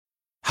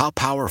How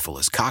powerful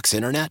is Cox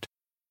Internet?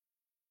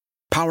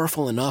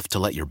 Powerful enough to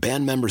let your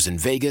band members in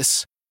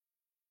Vegas,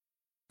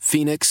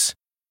 Phoenix,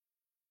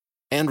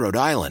 and Rhode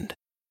Island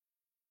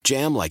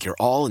jam like you're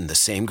all in the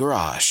same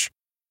garage.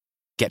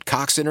 Get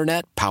Cox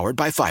Internet powered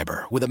by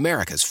fiber with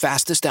America's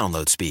fastest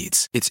download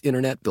speeds. It's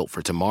internet built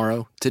for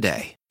tomorrow,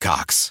 today.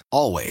 Cox,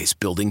 always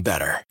building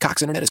better.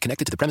 Cox Internet is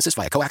connected to the premises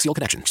via coaxial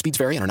connection. Speeds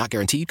vary and are not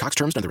guaranteed. Cox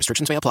terms and other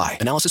restrictions may apply.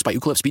 Analysis by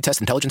Ookla Speed Test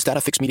Intelligence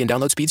Data. Fixed median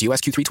download speeds. US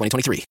Q3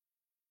 2023.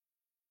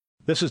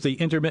 This is the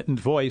intermittent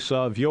voice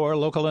of your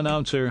local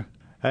announcer.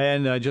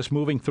 And just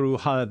moving through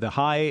the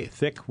high,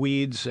 thick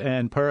weeds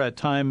and at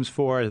times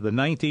for the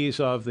 90s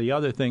of the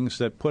other things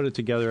that put it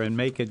together and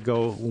make it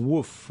go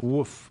woof,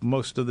 woof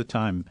most of the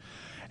time.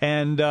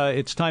 And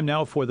it's time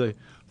now for the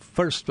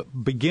first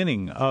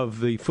beginning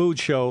of the food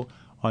show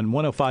on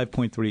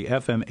 105.3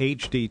 FM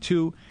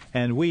HD2.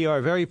 And we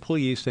are very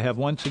pleased to have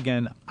once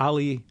again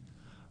Ali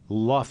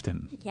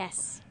Lofton.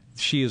 Yes.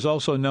 She is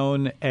also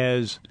known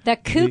as the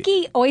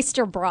Kooky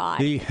Oyster Broad.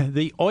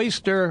 The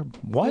oyster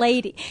what?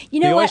 Lady. You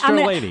know what?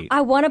 Lady.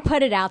 I want to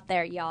put it out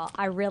there, y'all.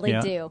 I really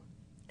do.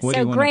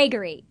 So,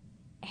 Gregory,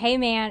 hey,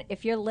 man,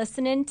 if you're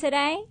listening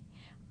today,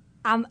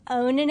 I'm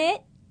owning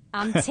it.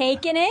 I'm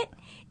taking it.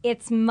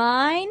 It's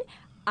mine.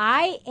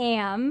 I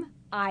am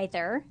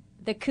either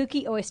the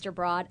Kooky Oyster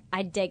Broad.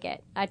 I dig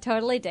it. I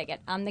totally dig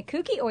it. I'm the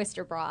Kooky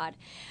Oyster Broad.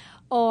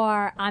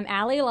 Or I'm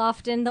Ali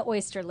Lofton, the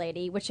Oyster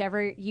Lady,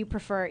 whichever you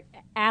prefer.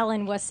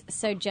 Alan was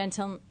so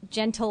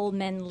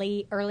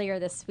gentlemanly earlier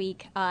this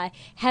week,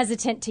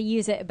 hesitant to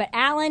use it. But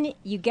Alan,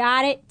 you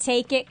got it.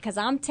 Take it, because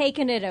I'm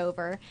taking it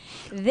over.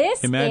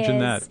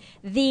 Imagine is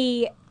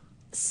the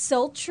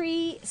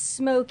sultry,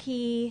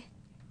 smoky,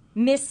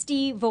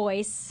 misty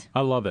voice.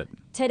 I love it.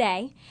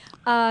 Today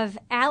of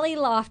Ali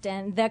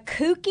Lofton, the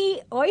Kooky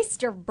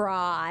Oyster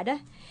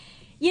Broad.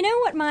 You know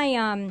what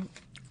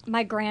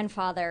my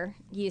grandfather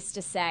used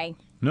to say?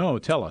 No,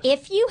 tell us.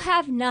 If you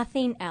have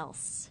nothing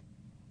else,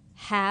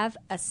 have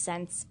a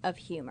sense of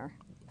humor.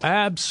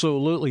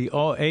 Absolutely.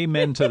 Oh,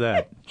 amen to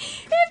that.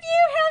 If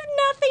you have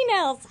nothing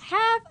else,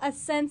 have a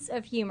sense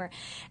of humor.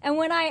 And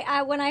when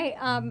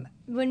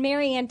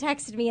Mary Ann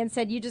texted me and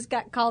said you just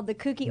got called the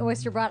Kooky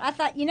Oyster Broad, I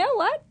thought, you know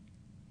what?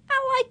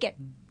 I like it.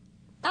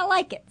 I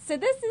like it. So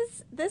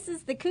this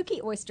is the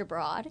Kooky Oyster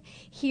Broad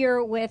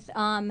here with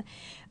I'm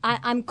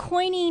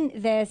coining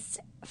this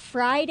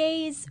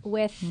Fridays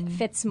with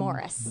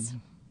Fitzmaurice.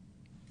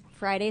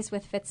 Fridays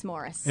with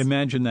Fitzmaurice.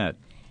 Imagine that.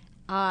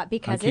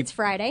 Because it's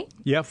Friday.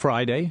 Yeah,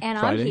 Friday. And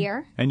Friday. I'm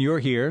here. And you're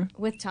here.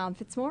 With Tom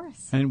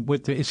Fitzmaurice. And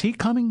is he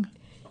coming?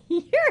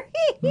 You're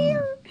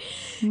here.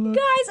 Guys,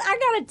 I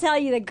got to tell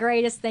you the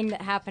greatest thing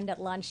that happened at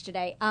lunch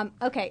today.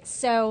 Okay,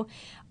 so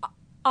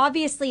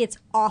obviously it's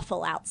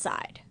awful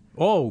outside.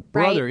 Oh,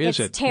 brother, right? Is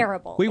it? It's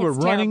terrible. We were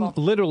running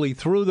terrible. Literally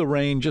through the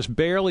rain, just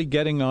barely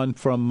getting on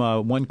from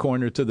one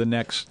corner to the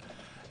next,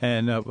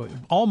 and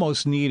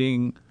almost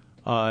needing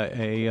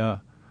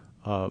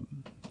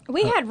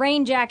we had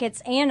rain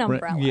jackets and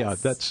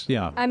umbrellas.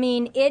 Yeah. I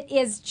mean,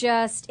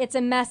 it's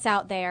a mess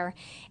out there.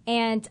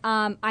 And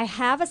I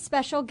have a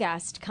special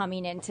guest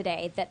coming in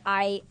today that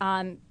I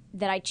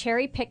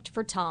cherry-picked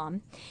for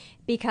Tom,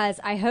 because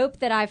I hope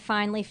that I've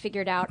finally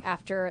figured out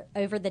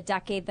over the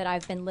decade that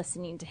I've been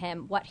listening to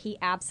him what he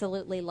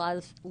absolutely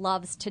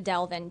loves to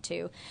delve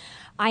into.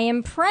 I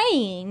am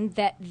praying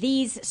that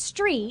these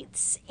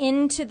streets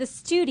into the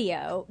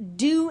studio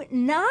do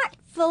not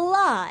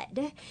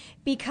flood,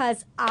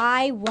 because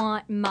I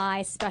want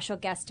my special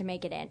guest to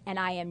make it in. And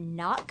I am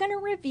not going to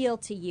reveal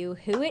to you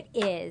who it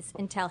is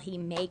until he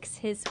makes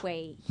his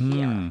way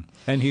here.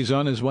 And he's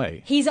on his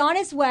way. He's on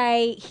his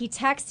way. He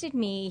texted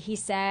me. He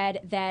said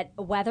that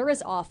weather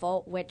is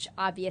awful, which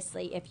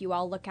obviously, if you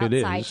all look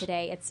outside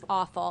today, it's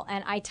awful.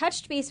 And I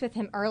touched base with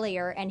him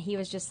earlier, and he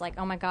was just like,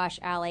 oh my gosh,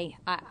 Ali,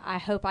 I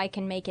hope I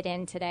can make it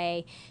in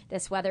today.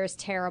 This weather is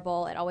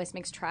terrible. It always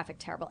makes traffic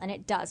terrible. And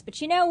it does.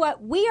 But you know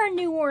what? We are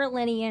New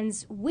Orleanians.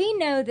 We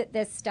know that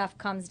this stuff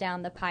comes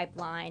down the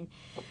pipeline,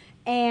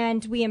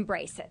 and we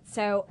embrace it.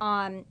 So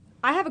I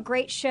have a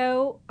great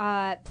show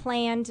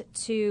planned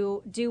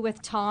to do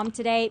with Tom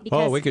today.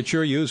 Because we could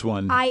sure use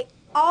one. I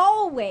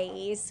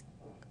always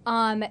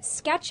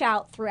sketch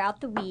out throughout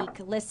the week,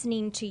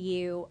 listening to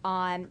you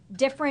on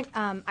different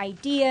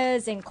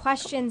ideas and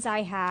questions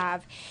I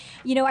have.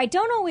 You know, I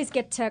don't always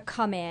get to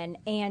come in,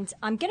 and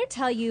I'm going to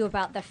tell you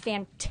about the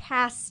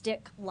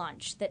fantastic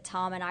lunch that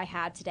Tom and I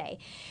had today.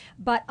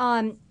 But,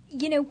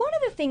 you know, one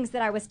of the things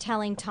that I was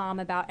telling Tom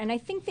about, and I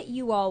think that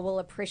you all will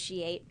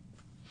appreciate,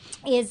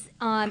 is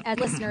as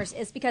listeners,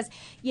 is because,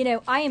 you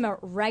know, I am a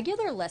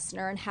regular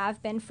listener and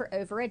have been for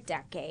over a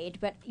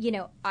decade. But, you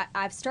know,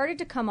 I've started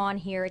to come on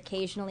here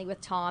occasionally with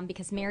Tom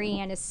because Mary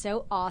Ann is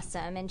so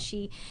awesome, and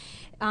she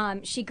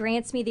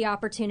grants me the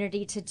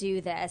opportunity to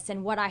do this.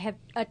 And what I have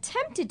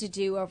attempted to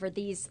do over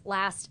these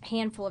last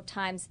handful of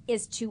times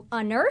is to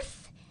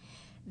unearth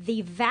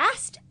the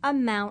vast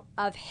amount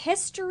of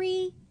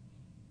history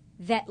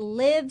that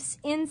lives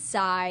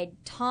inside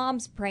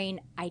Tom's brain.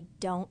 I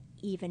don't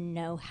even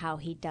know how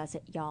he does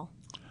it, y'all.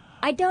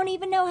 I don't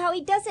even know how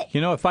he does it.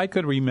 You know, if I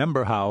could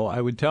remember how,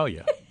 I would tell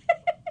you.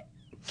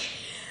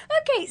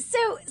 Okay,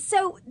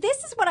 so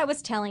this is what I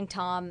was telling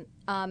Tom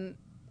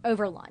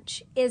over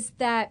lunch, is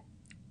that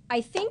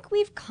I think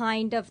we've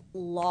kind of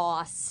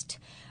lost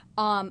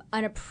an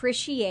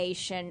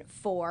appreciation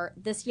for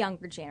this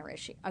younger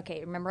generation.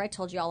 Okay, remember I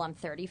told you all I'm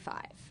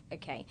 35.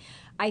 Okay,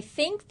 I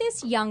think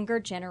this younger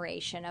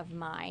generation of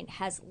mine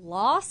has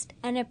lost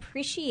an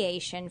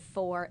appreciation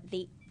for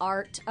the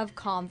art of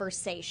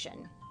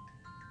conversation.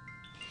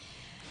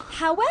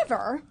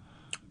 However,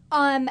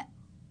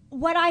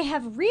 what I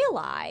have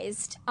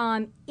realized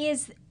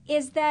is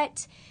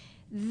that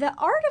the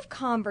art of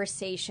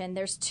conversation,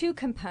 there's two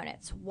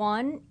components.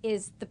 One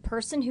is the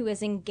person who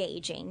is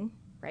engaging,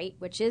 right,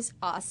 which is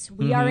us.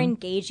 We are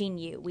engaging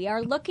you. We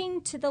are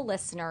looking to the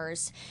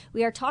listeners.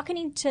 We are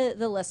talking to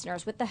the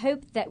listeners with the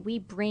hope that we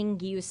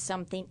bring you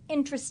something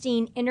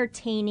interesting,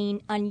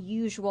 entertaining,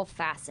 unusual,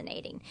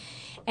 fascinating.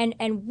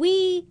 And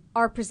we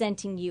are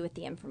presenting you with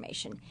the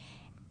information.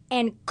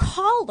 And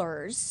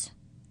callers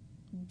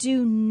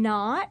do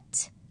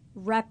not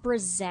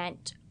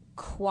represent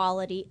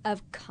quality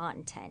of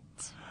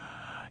content.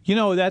 You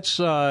know,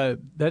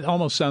 that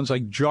almost sounds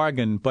like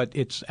jargon, but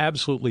it's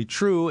absolutely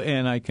true,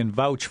 and I can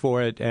vouch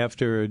for it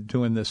after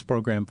doing this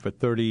program for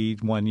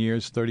 31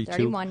 years, 32.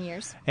 31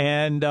 years.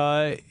 And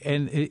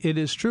it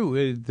is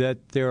true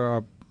that there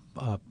are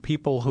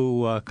people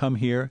who come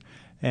here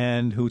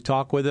and who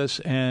talk with us,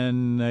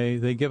 and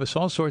they give us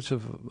all sorts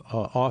of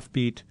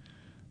offbeat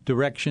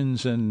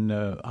directions and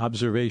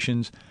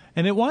observations.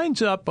 And it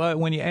winds up,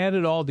 when you add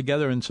it all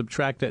together and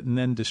subtract it and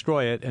then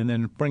destroy it and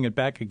then bring it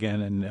back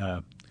again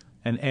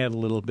and add a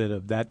little bit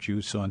of that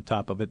juice on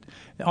top of it,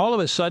 all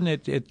of a sudden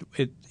it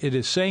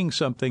is saying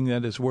something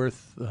that is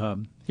worth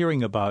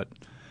hearing about.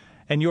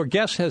 And your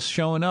guest has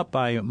shown up,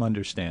 I'm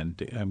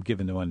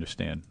given to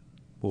understand.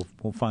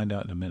 We'll find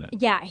out in a minute.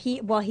 Yeah,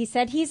 he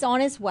said he's on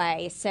his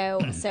way,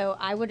 so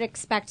I would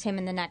expect him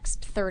in the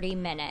next 30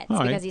 minutes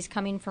because he's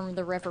coming from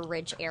the River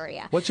Ridge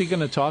area. What's he going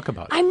to talk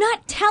about? I'm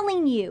not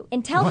telling you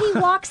until he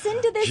walks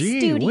into the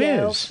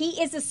studio. Whiz. He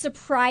is a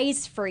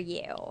surprise for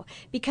you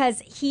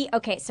because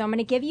so I'm going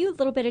to give you a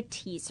little bit of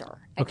teaser.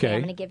 Okay.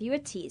 I'm going to give you a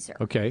teaser.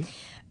 Okay.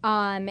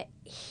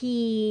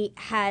 He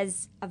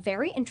has a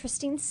very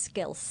interesting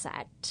skill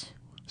set.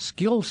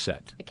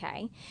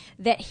 Okay,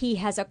 that he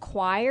has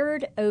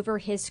acquired over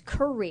his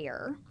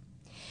career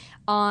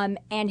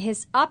and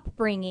his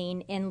upbringing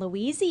in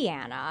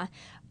Louisiana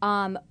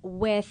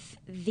with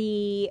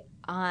the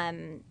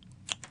Army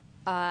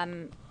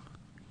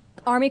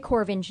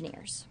Corps of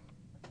Engineers.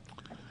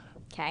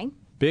 Okay.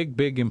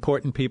 Big,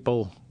 important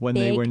people when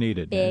they were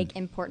needed. Big,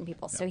 important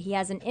people. So he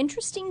has an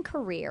interesting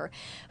career,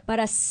 but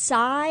a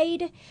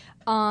side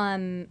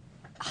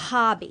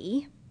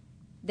hobby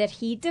that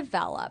he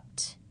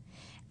developed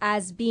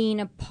as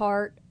being a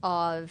part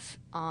of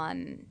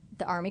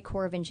the Army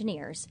Corps of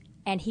Engineers.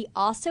 And he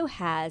also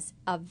has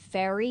a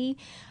very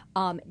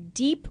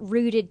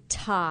deep-rooted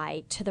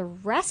tie to the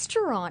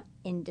restaurant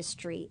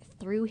industry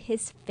through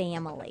his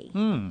family.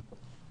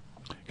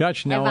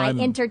 Gosh, now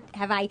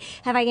have I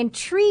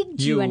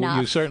intrigued you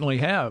enough? You certainly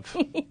have.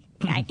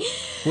 Okay.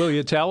 Will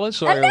you tell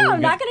us? No,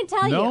 I'm not going to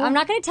tell you. I'm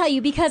not going to tell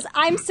you because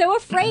I'm so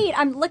afraid.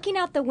 I'm looking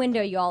out the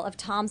window, y'all, of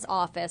Tom's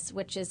office,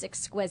 which is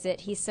exquisite.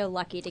 He's so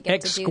lucky to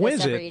get to do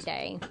this every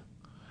day.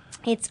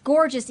 It's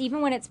gorgeous, even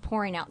when it's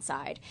pouring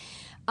outside.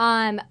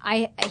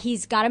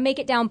 He's got to make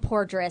it down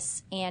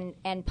Poydras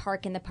and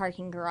park in the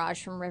parking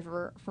garage from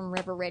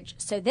River Ridge.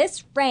 So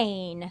this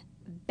rain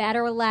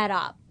better let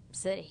up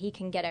so that he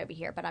can get over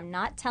here. But I'm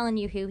not telling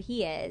you who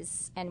he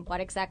is and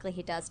what exactly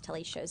he does till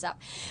he shows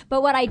up.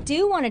 But what I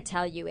do want to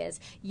tell you is,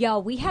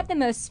 we had the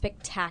most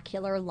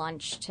spectacular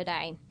lunch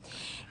today.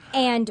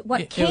 And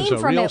what came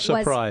from it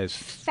was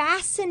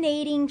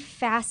fascinating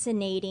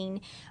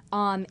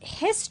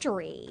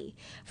history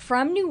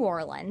from New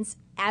Orleans,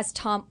 as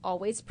Tom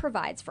always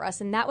provides for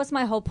us. And that was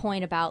my whole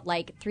point about,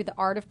 through the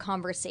art of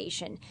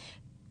conversation.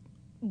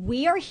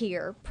 We are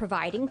here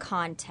providing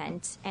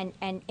content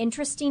and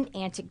interesting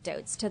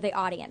anecdotes to the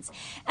audience.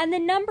 And the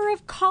number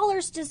of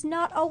callers does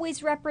not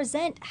always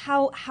represent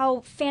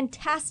how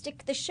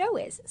fantastic the show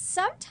is.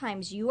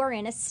 Sometimes you are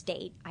in a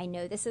state, I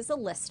know this as a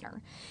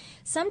listener,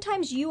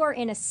 sometimes you are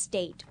in a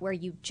state where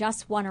you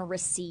just want to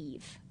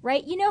receive,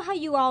 right? You know how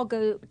you all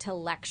go to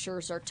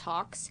lectures or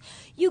talks?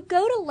 You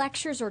go to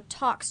lectures or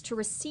talks to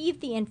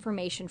receive the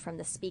information from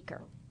the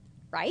speaker,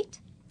 right?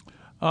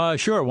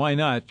 Sure, why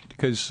not?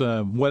 Because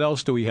what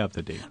else do we have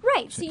to do?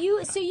 Right. So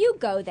you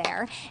go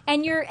there,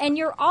 and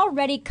you're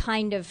already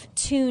kind of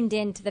tuned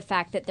into the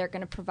fact that they're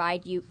going to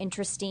provide you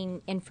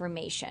interesting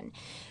information.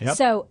 Yep.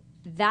 So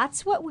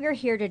that's what we're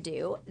here to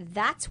do.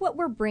 That's what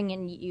we're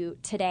bringing you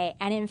today.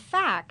 And in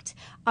fact,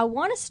 I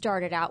want to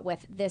start it out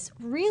with this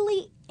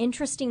really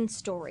interesting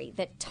story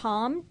that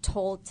Tom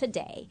told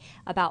today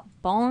about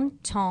Bon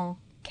Ton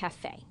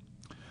Cafe.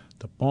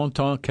 The Bon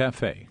Ton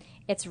Cafe.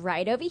 It's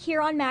right over here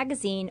on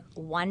Magazine,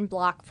 1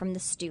 block from the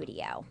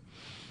studio.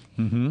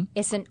 Mm-hmm.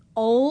 It's an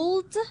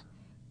old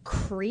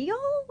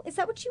Creole? Is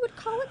that what you would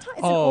call it? Is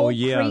it Oh old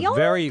yeah, Creole?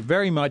 very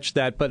very much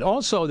that. But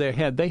also they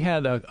had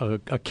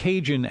a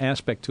Cajun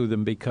aspect to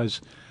them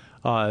because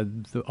a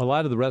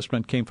lot of the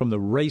restaurant came from the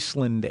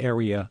Raceland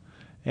area,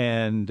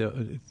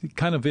 and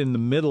kind of in the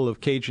middle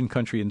of Cajun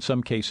country in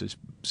some cases.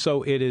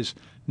 So it is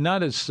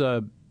not as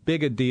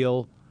big a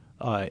deal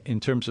in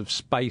terms of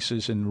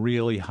spices and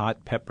really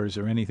hot peppers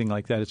or anything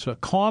like that. It's a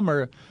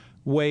calmer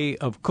way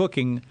of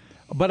cooking.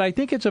 But I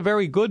think it's a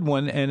very good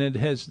one, and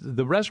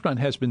the restaurant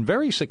has been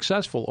very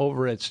successful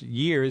over its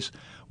years,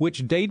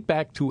 which date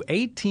back to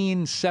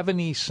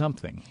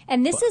 1870-something.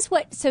 And this is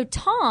what, so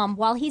Tom,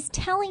 while he's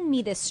telling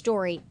me this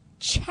story,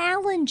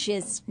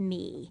 challenges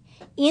me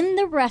in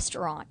the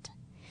restaurant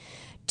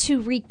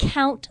to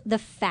recount the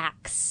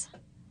facts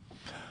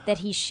that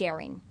he's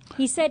sharing.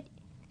 He said,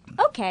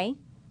 okay.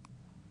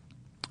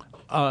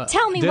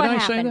 Tell me did what I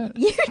happened. Say that?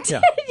 You did.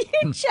 Yeah.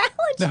 You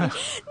challenged me.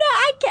 No,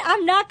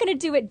 I'm not going to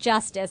do it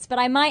justice, but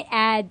I might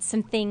add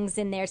some things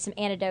in there, some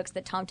anecdotes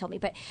that Tom told me.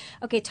 But,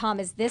 okay,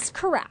 Tom, is this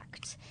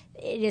correct?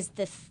 It is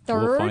the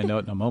We'll find third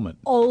out in a moment.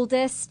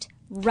 oldest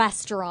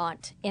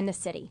restaurant in the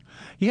city.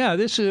 Yeah,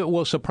 this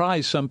will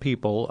surprise some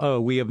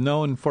people. We have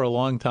known for a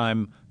long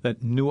time that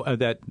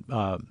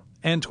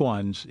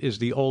Antoine's is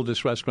the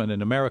oldest restaurant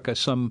in America.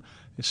 Some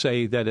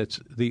say that it's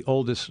the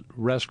oldest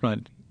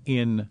restaurant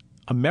in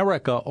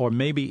America, or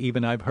maybe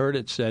even I've heard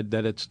it said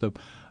that it's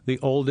the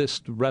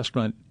oldest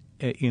restaurant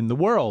in the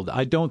world.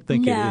 I don't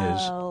think it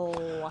is,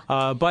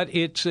 but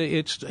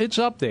it's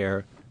up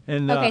there.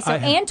 And okay, so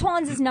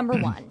Antoine's is number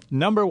one.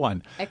 Number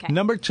one. Okay.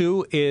 Number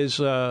two is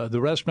the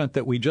restaurant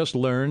that we just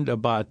learned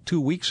about 2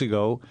 weeks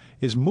ago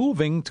is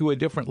moving to a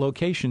different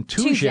location,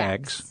 Two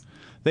Jags.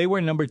 They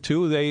were number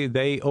two.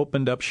 They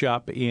opened up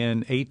shop in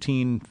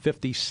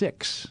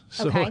 1856.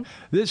 So Okay.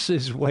 this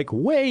is like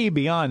way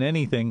beyond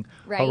anything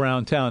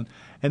around town.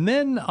 And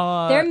then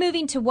They're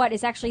moving to what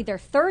is actually their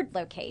third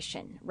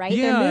location, right?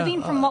 Yeah, They're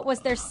moving from what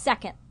was their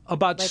second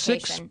about location.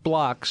 6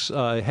 blocks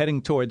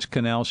heading towards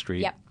Canal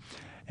Street. Yep.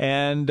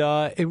 And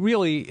it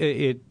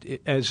really,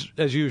 as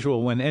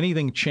usual, when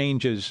anything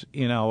changes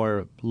in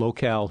our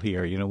locale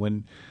here, you know,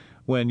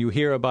 when you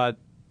hear about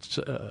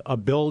a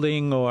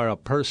building or a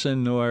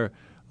person or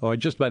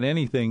just about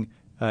anything,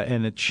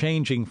 and it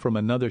changing from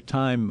another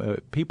time,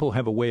 people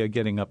have a way of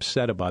getting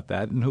upset about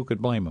that, and who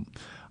could blame them?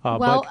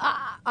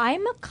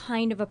 I'm a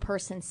kind of a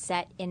person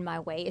set in my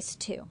ways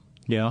too.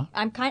 Yeah.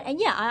 I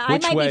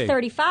might way? be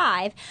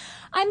 35.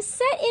 I'm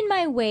set in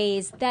my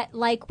ways that,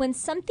 like, when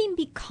something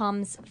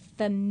becomes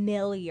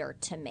familiar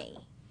to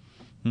me,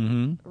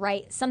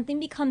 right? Something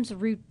becomes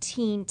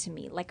routine to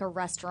me, like a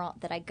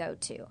restaurant that I go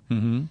to.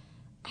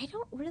 I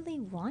don't really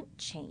want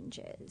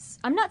changes.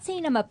 I'm not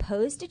saying I'm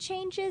opposed to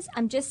changes.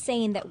 I'm just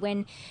saying that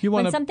when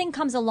something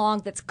comes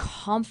along that's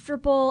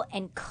comfortable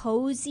and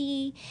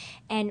cozy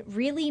and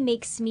really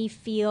makes me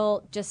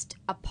feel just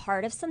a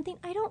part of something,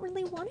 I don't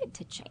really want it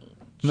to change.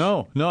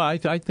 No, I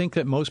think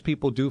that most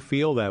people do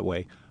feel that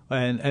way.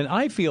 And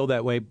I feel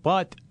that way,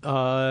 but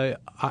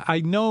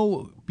I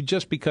know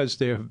just because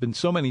there have been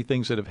so many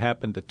things that have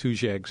happened to Two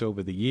Jags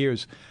over the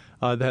years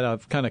that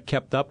I've kind of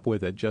kept up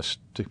with it just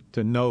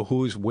to know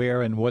who's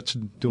where and what's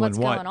doing what's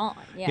what. going on.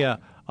 Yeah.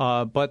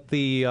 But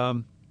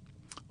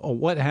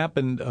what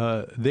happened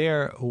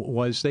there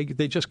was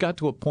they just got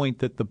to a point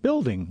that the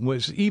building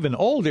was even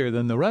older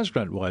than the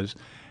restaurant was.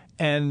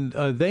 And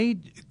they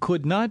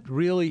could not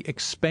really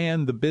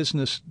expand the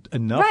business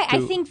enough. Right. I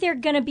think they're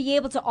going to be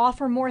able to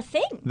offer more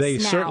things. They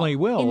now certainly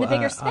will. In the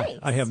bigger space.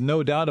 I have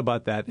no doubt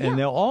about that. Yeah. And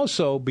they'll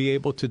also be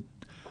able to,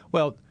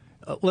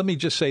 let me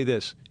just say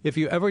this. If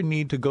you ever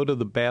need to go to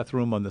the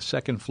bathroom on the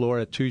second floor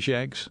at Two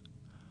Jags,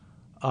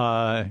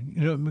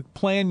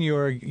 plan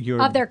your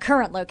of their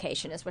current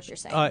location is what you're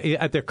saying.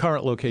 At their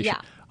current location.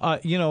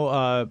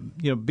 Yeah.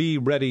 Be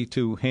ready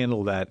to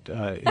handle that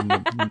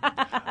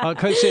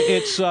because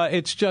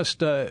it's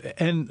just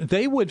and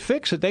they would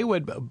fix it. They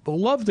would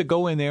love to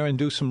go in there and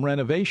do some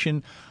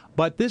renovation,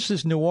 but this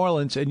is New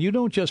Orleans, and you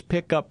don't just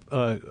pick up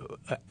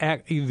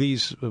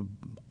these.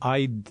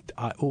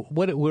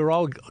 What we're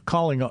all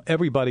calling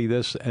everybody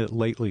this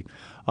lately,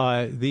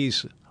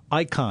 these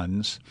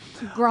icons,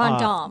 grand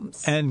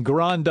dames, and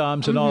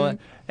all that.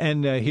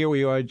 And here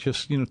we are,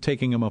 just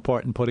taking them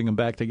apart and putting them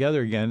back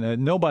together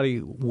again. Nobody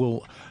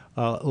will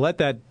let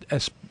that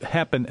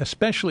happen,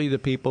 especially the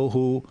people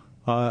who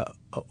are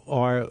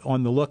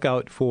on the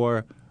lookout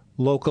for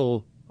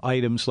local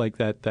items like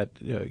that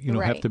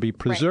have to be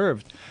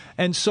preserved. Right.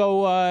 And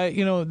so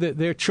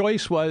their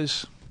choice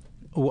was.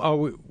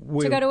 To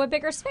go to a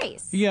bigger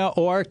space. Yeah,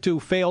 or to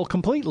fail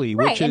completely.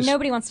 Right, which and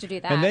nobody wants to do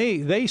that. And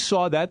they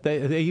saw that.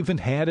 They even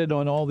had it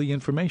on all the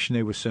information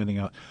they were sending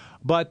out.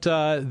 But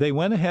they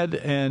went ahead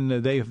and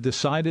they have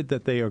decided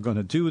that they are going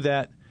to do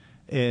that.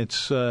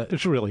 It's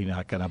really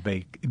not going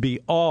to be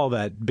all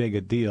that big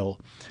a deal.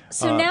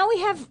 So now we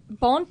have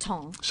Bon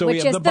Ton,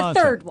 which is the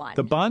third one.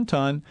 The Bon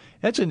Ton,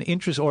 that's an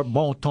interest, or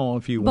Bon Ton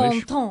if you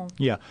wish. Bon Ton.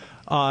 Yeah.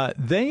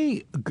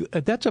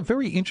 That's a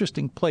very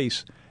interesting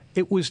place.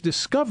 It was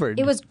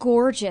discovered. It was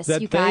gorgeous,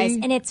 you guys,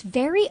 and it's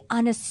very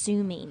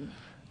unassuming.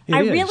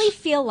 I really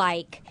feel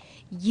like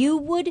you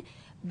would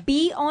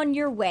be on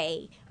your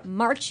way,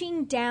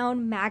 marching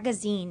down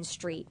Magazine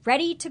Street,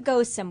 ready to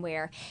go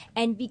somewhere.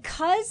 And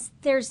because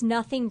there's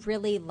nothing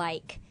really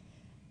like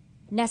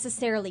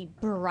necessarily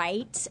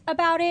bright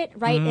about it,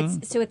 right?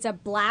 It's a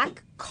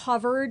black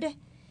covered,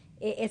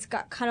 it's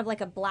got kind of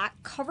like a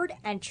black covered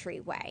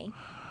entryway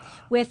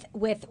with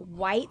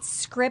white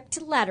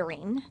script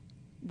lettering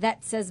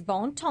that says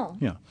Bon Ton.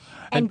 Yeah.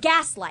 And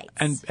gas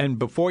lights. And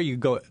before you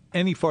go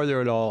any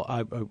further at all,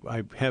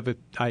 I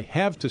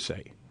have to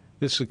say,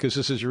 because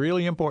this is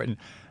really important,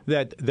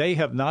 that they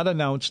have not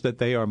announced that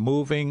they are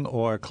moving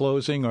or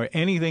closing or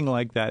anything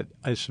like that.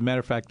 As a matter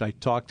of fact, I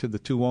talked to the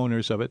two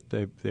owners of it.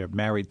 They're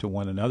married to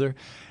one another.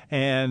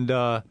 And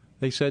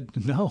they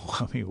said, no.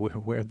 I mean,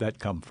 where'd that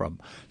come from?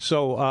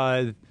 So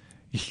I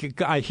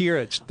hear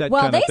it's that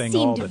kind of thing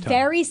all the time. Well, they seemed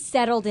very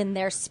settled in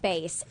their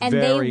space. And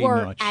Very they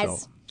were much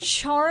as so.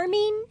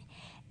 charming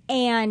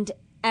and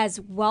as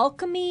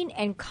welcoming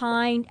and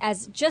kind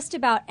as just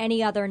about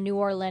any other New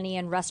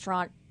Orleanian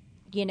restaurant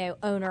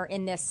owner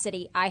in this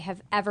city I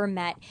have ever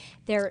met.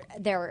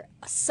 Their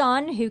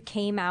son, who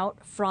came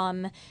out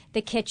from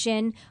the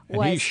kitchen,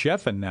 was and he's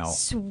chefing now.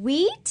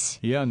 Sweet.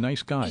 Yeah,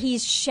 nice guy.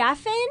 He's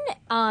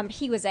chefing.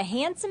 He was a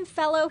handsome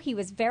fellow. He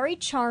was very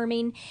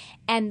charming,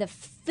 and the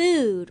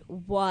food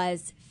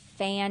was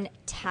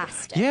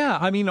fantastic. Yeah,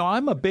 I mean,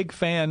 I'm a big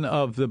fan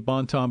of the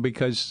Bon Ton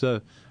because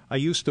I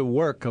used to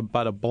work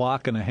about a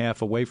block and a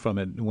half away from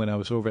it when I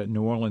was over at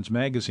New Orleans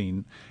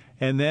Magazine.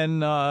 And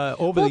then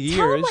over the years...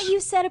 Well, tell them what you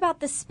said about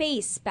the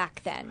space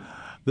back then.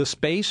 The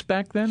space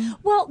back then?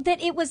 Well,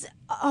 that it was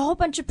a whole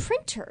bunch of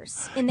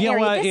printers in the area.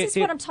 Well, this is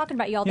what I'm talking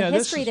about, y'all. The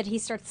history that he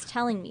starts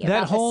telling me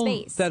about the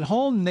space. That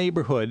whole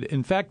neighborhood,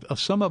 in fact,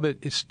 some of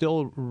it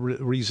still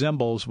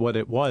resembles what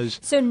it was.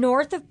 So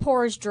north of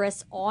Porres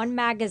Dris on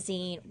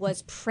Magazine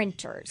was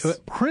printers.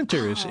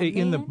 Printers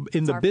in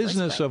the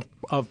business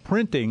of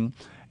printing.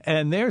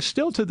 And there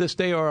still to this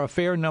day are a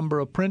fair number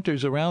of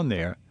printers around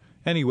there.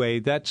 Anyway,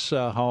 that's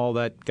how all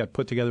that got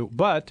put together.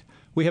 But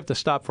we have to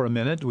stop for a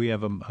minute. We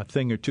have a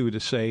thing or two to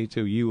say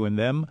to you and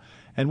them.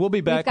 And we'll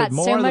be back with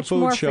more of the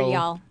Food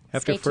Show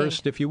after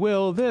first, if you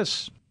will,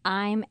 this.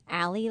 I'm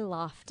Allie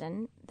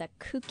Lofton, the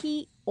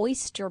Kooky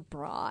Oyster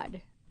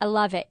Broad. I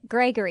love it.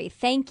 Gregory,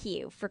 thank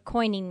you for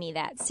coining me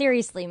that.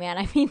 Seriously, man,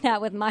 I mean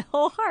that with my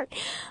whole heart.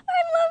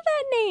 I love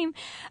that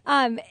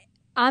name.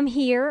 I'm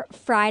here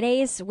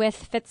Fridays with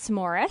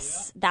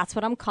Fitzmaurice. That's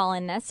what I'm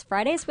calling this.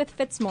 Fridays with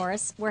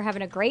Fitzmaurice. We're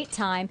having a great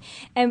time.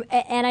 And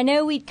I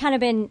know we've kind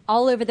of been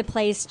all over the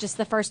place just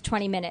the first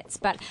 20 minutes,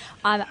 but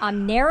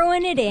I'm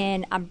narrowing it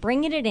in. I'm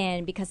bringing it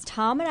in because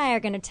Tom and I are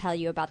going to tell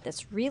you about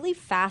this really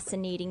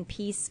fascinating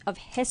piece of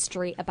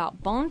history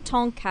about Bon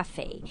Ton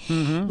Cafe.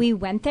 Mm-hmm. We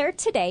went there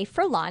today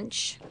for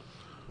lunch.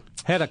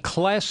 Had a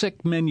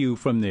classic menu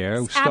from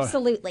there.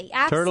 Absolutely.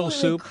 Turtle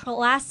soup.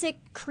 Classic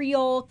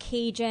Creole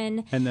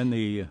Cajun. And then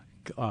the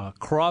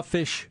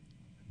crawfish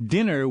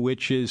dinner,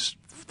 which is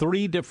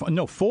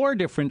four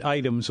different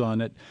items on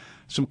it.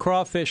 Some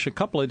crawfish, a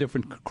couple of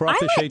different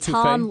crawfish I let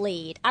Tom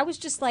lead. I was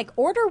just like,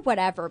 order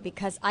whatever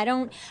because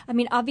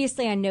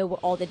obviously I know what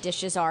all the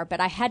dishes are,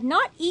 but I had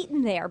not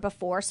eaten there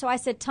before. So I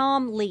said,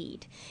 Tom,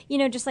 lead.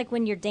 Just like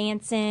when you're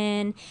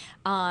dancing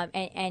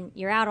and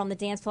you're out on the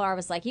dance floor, I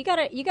was like, you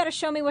gotta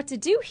show me what to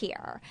do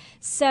here.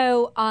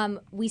 So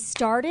we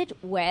started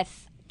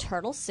with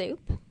turtle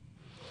soup.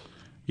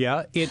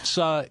 Yeah, it's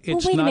well,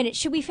 wait a minute.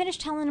 Should we finish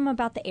telling them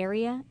about the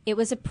area? It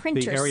was a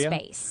printer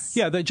space.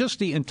 Yeah, just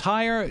the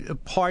entire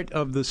part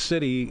of the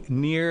city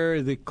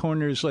near the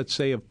corners, let's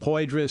say, of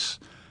Poydras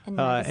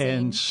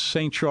and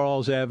St.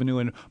 Charles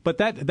Avenue. But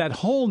that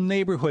whole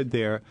neighborhood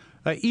there,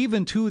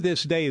 even to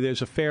this day,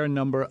 there's a fair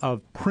number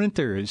of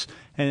printers.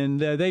 And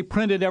they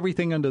printed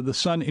everything under the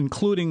sun,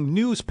 including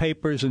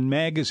newspapers and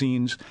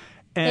magazines.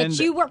 That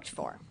you worked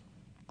for.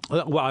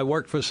 Well, I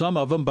worked for some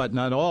of them, but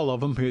not all of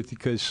them,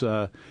 because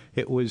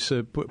it was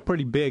a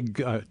pretty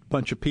big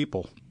bunch of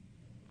people.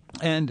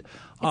 And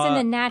it's in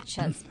the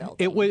Natchez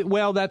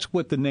building. That's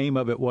what the name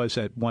of it was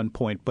at one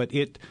point, but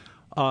it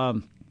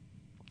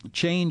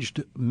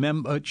changed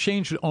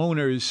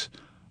owners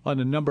on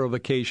a number of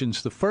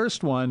occasions. The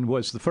first one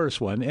was the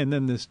first one, and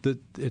then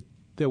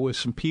there was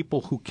some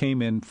people who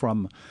came in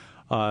from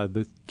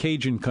the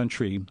Cajun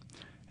country,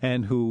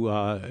 and who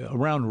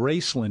around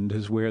Raceland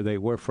is where they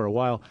were for a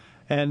while.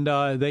 And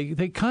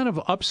they kind of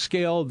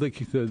upscaled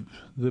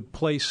the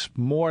place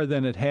more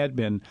than it had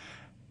been.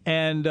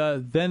 And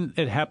then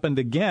it happened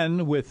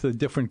again with a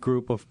different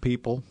group of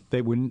people.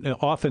 They were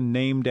often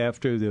named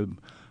after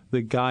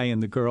the guy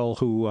and the girl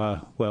who,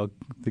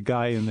 the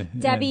guy and the...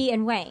 Debbie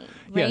and Wayne,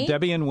 right? Yeah,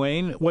 Debbie and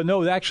Wayne. Well,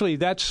 no, actually,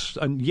 that's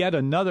yet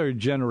another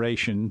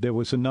generation. There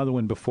was another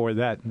one before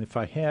that. And if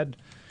I had...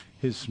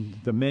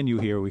 the menu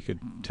here, we could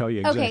tell you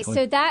exactly.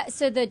 Okay,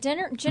 so the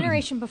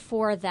generation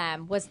before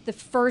them was the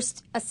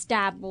first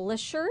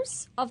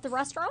establishers of the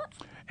restaurant?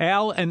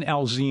 Al and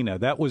Alzina,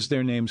 that was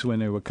their names when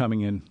they were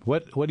coming in.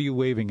 What are you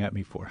waving at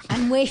me for?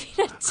 I'm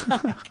waving at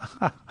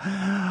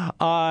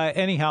Doug.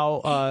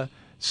 Anyhow,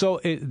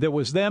 So there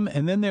was them,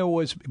 and then there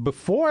was,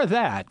 before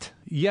that,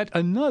 yet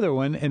another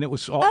one, and it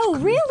was all Oh,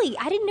 really?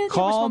 I didn't know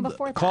there was one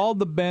before that. Called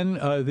the Ben,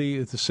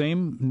 the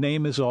same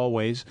name as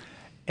always,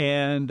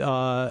 and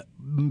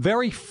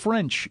very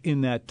French in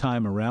that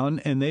time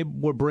around, and they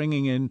were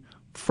bringing in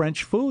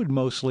French food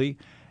mostly,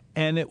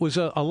 and it was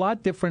a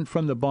lot different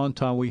from the Bon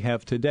Ton we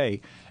have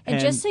today. And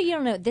just so you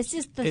don't know, this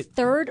is the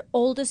third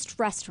oldest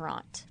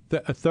restaurant. The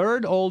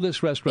third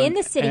oldest restaurant in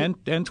the city.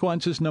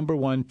 Antoine's is number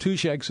 1.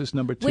 Touchegs is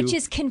number 2. Which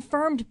is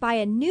confirmed by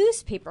a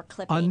newspaper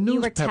clipping. A you were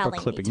newspaper telling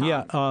clipping, me,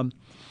 Tom. yeah.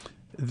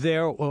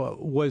 There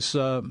was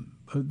the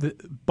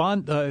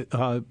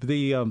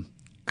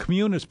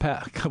Communist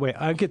Palace. Wait,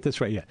 I'll get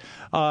this right.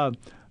 Yeah,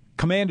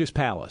 Commander's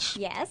Palace.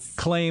 Yes.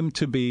 Claimed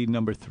to be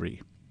number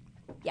 3.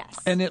 Yes.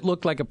 And it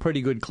looked like a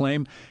pretty good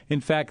claim.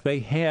 In fact, they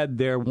had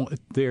their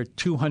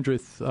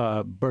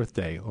 200th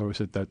birthday, or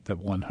was it that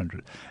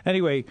 100?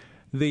 Anyway,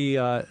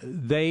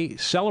 they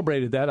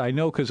celebrated that. I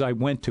know because I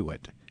went to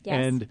it.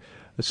 Yes. And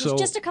so it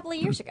was just a couple of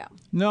years ago.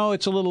 No,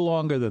 it's a little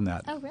longer than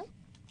that. Oh, really?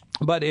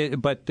 But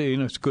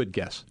it's a good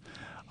guess.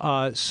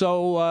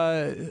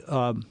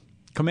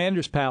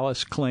 Commander's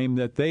Palace claimed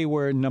that they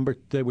were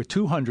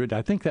 200.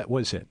 I think that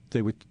was it.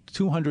 They were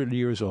 200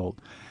 years old,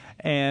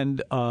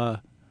 and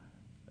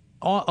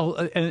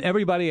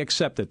everybody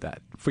accepted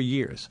that for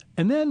years.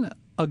 And then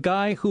a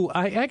guy who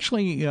I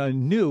actually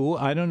knew,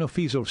 I don't know if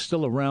he's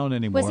still around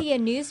anymore. Was he a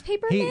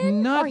newspaper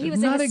man? Not, or he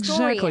was not a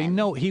historian? Exactly.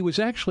 No, he was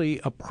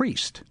actually a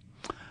priest.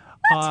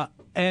 What?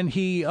 And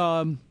he,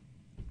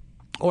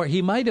 or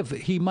he might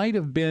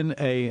have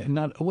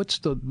been what's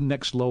the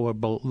next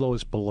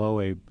lowest below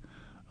a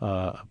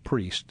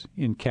priest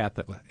in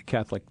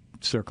Catholic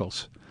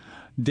circles?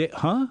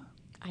 Huh?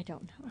 I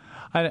don't know.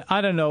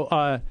 I don't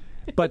know.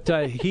 But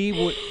he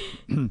would.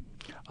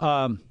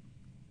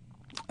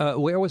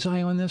 Where was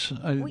I on this?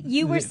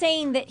 You were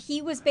saying that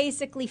he was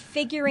basically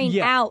figuring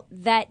out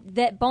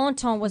that Bon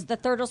Ton was the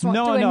third restaurant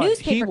through a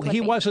newspaper clipping.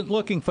 He wasn't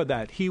looking for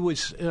that. He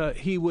was a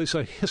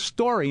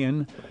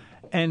historian,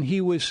 and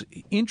he was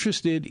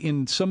interested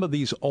in some of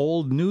these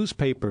old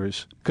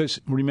newspapers.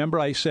 Because remember,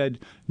 I said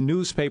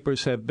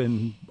newspapers have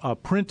been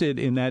printed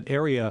in that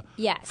area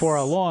for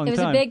a long time. It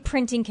was a big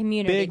printing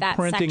community. Big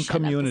printing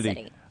community. Of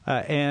the city.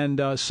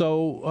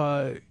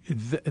 So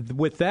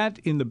with that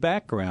in the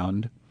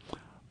background,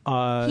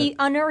 he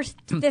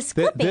unearthed this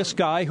clipping. This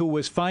guy who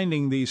was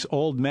finding these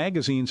old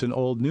magazines and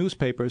old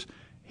newspapers,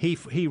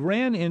 he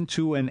ran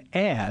into an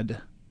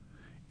ad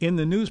in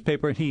the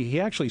newspaper, and he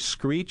actually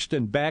screeched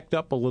and backed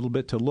up a little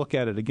bit to look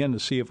at it again to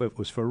see if it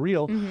was for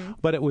real. Mm-hmm.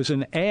 But it was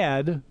an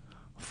ad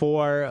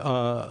for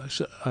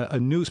a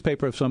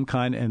newspaper of some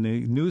kind, and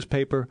the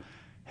newspaper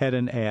had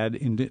an ad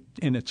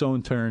in its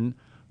own turn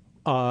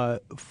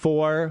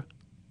for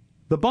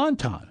the Bon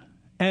Ton.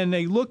 And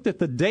they looked at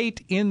the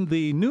date in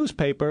the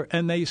newspaper,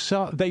 and they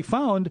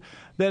found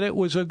that it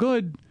was a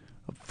good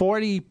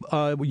 40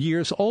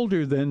 years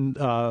older than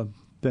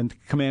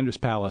Commander's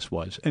Palace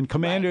was. And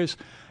Commander's,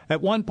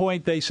 at one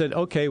point, they said,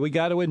 "Okay, we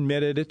got to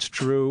admit it. It's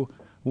true.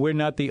 We're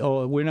not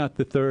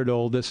the third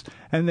oldest."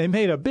 And they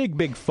made a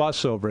big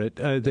fuss over it.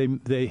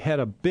 They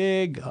had a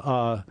big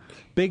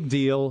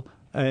deal.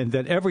 And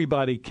that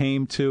everybody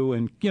came to,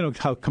 and you know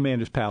how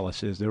Commander's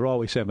Palace is. They're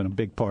always having a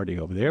big party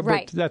over there.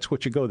 Right. But that's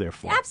what you go there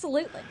for.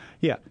 Absolutely.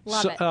 Yeah.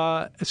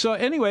 Love it. So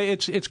anyway,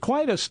 it's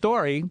quite a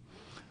story.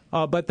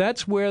 But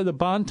that's where the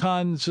Bon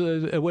Tons,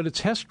 what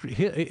its history,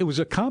 it was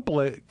a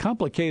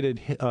complicated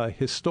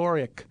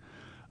historic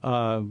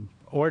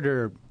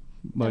order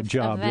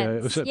job.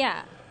 Events.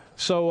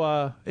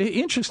 So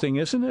interesting,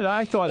 isn't it?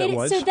 I thought it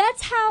was. So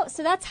that's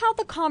how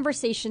the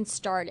conversation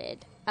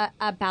started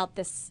about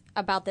this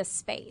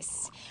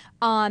space,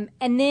 and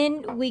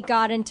then we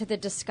got into the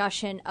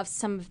discussion of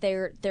some of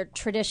their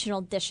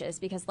traditional dishes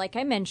because, like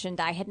I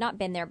mentioned, I had not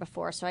been there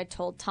before. So I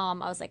told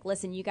Tom, I was like,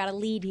 "Listen, you got to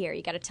lead here.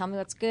 You got to tell me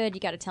what's good.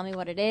 You got to tell me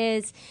what it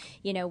is.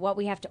 You know what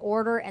we have to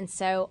order." And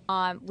so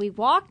we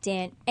walked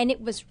in, and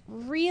it was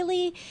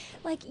really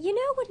like, you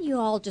know, when you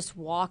all just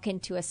walk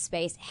into a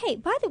space. Hey,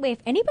 by the way, if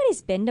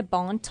anybody's been to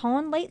Bon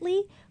Ton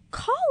lately,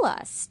 call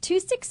us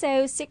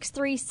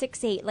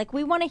 260-6368. Like,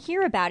 we want to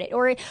hear about it.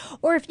 Or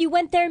if you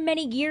went there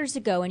many years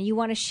ago and you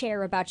want to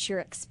share about your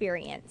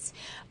experience,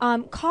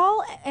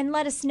 call and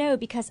let us know,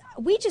 because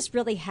we just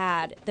really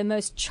had the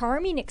most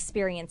charming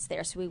experience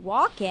there. So we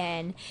walk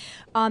in,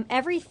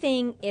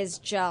 everything is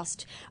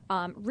just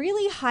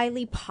really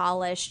highly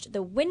polished.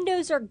 The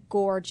windows are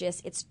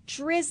gorgeous. It's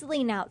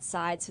drizzling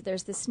outside, so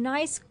there's this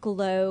nice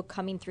glow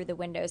coming through the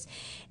windows.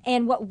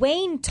 And what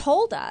Wayne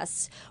told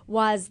us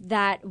was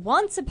that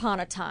once upon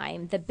a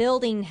time, the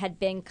building had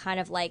been kind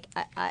of like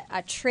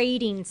a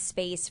trading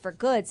space for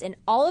goods, and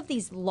all of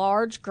these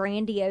large,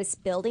 grandiose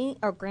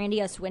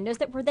windows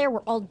that were there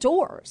were all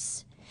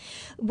doors.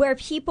 where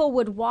people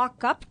would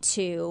walk up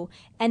to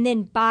and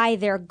then buy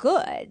their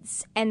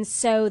goods. And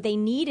so they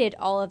needed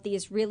all of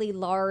these really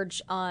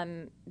large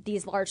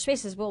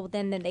spaces. Well,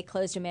 then they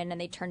closed them in and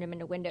they turned them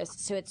into windows.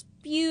 So it's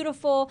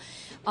beautiful.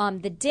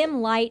 The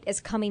dim light is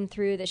coming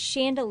through. The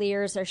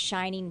chandeliers are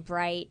shining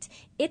bright.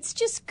 It's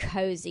just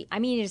cozy. I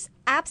mean, it is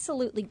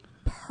absolutely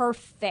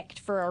perfect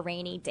for a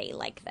rainy day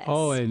like this.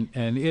 Oh, and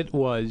it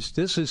was.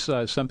 This is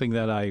something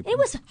that It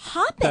was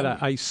hopping.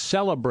 that I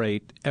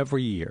celebrate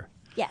every year.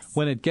 Yes.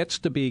 When it gets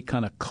to be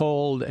kind of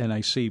cold and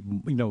I see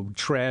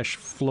trash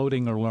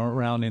floating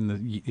around in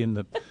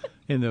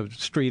the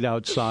street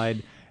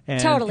outside. And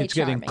totally it's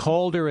charming. getting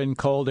colder and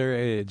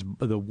colder.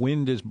 The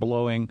wind is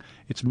blowing.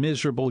 It's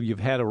miserable. You've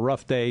had a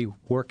rough day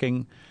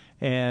working,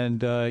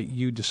 and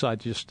you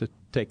decide just to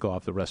take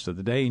off the rest of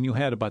the day. And you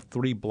had about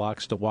 3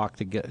 blocks to walk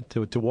to get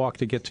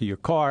to your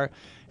car.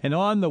 And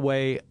on the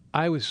way,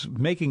 I was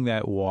making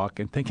that walk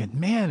and thinking,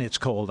 man, it's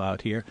cold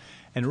out here,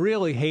 and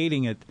really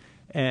hating it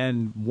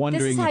and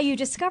wondering. This is how you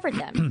discovered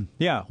them.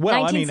 Yeah,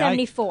 well,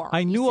 1974,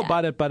 I knew you said.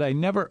 about it, but I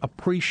never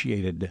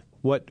appreciated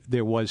what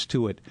there was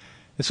to it.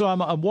 So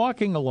I'm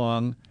walking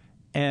along,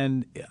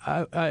 and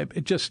I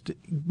just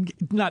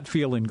not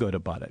feeling good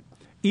about it,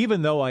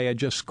 even though I had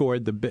just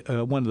scored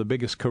one of the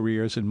biggest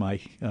careers in my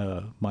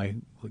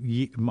entire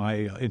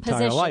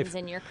Positions life.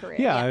 in your career.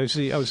 Yeah,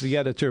 Yeah. I was the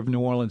editor of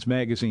New Orleans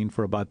Magazine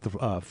for about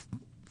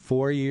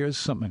 4 years,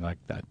 something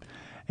like that,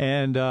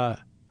 and I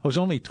was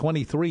only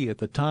 23 at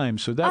the time,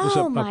 so that was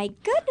my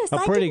goodness, a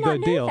I pretty did not good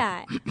know deal.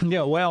 that.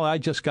 Yeah, well, I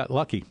just got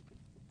lucky,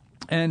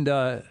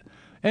 and.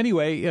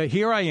 Anyway,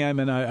 here I am,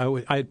 and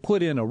I had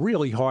put in a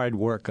really hard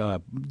work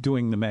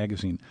doing the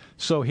magazine.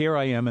 So here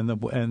I am, and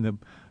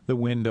the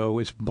window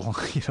is,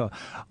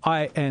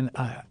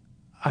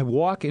 I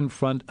walk in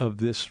front of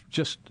this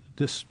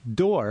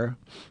door,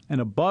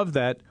 and above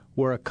that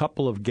were a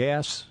couple of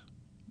gas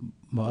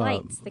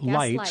Lights, the gas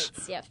lights,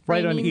 yeah,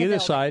 right on framing the either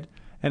building. side.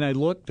 And I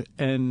looked,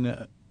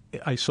 and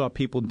I saw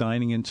people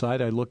dining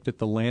inside. I looked at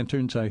the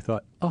lanterns. I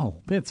thought,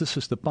 oh, man, this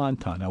is the Bon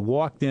Ton. I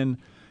walked in.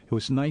 It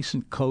was nice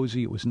and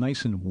cozy. It was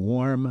nice and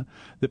warm.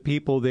 The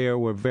people there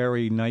were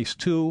very nice,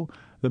 too.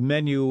 The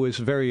menu was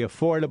very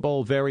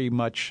affordable, very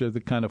much the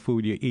kind of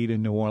food you eat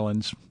in New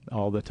Orleans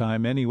all the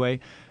time anyway,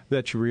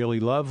 that you really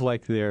love,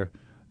 like their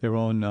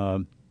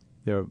own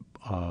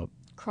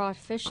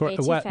Crawfish,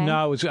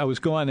 no, I was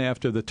going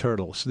after the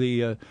turtles.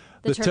 The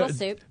turtle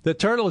soup. The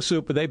turtle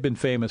soup, they've been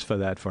famous for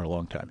that for a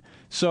long time.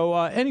 So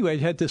anyway,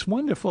 it had this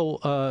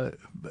wonderful,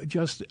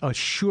 just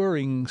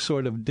assuring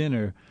sort of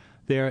dinner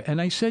there. And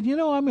I said,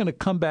 I'm going to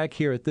come back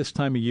here at this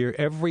time of year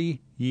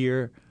every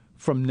year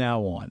from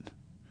now on.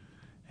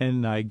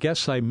 And I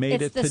guess I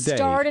made it today. It's the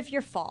start of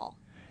your fall.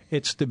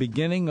 It's the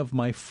beginning of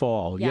my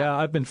fall. Yeah,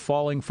 I've been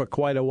falling for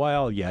quite a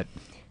while yet.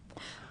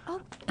 Oh.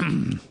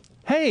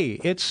 Hey,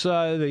 it's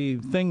the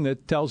thing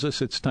that tells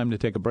us it's time to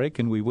take a break,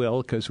 and we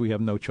will because we have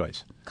no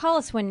choice. Call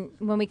us when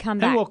we come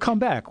back. And we'll come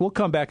back. We'll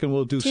come back and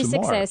we'll do some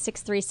more.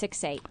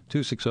 260-6368.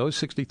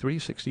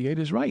 260-6368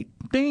 is right.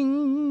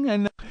 Ding!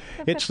 And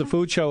it's the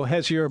Food Show.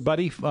 Has your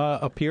buddy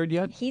appeared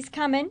yet? He's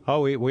coming.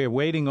 Oh, we're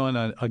waiting on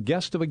a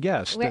guest of a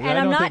guest. And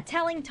I'm not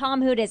telling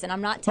Tom who it is, and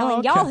I'm not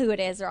telling y'all who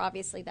it is, or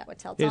obviously that would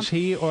tell Tom. Is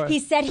he or... He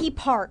said he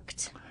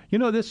parked.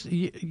 This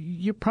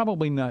you're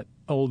probably not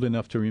old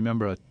enough to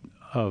remember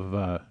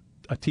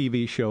a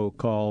TV show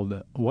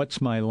called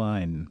What's My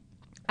Line?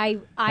 I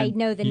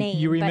know the name.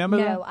 You remember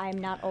but that? No, I'm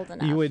not old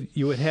enough.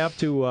 You would have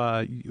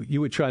to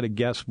you would try to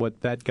guess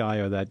what that guy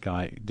or that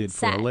guy did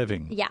for a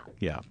living. Yeah.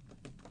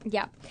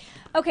 Yeah.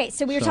 Okay,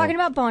 so we were talking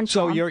about Bon Ton.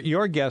 So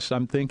your guess,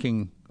 I'm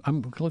thinking,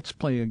 let's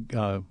play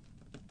a.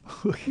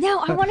 No,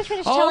 I want to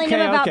finish telling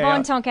him about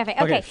Bon Ton Cafe.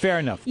 Okay, fair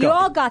enough. You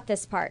all got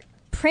this part.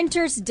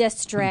 Printers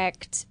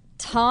District.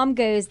 Tom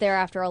goes there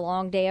after a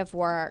long day of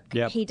work.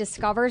 Yep. He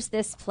discovers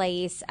this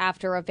place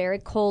after a very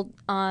cold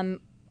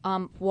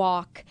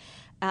walk,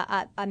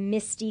 a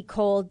misty,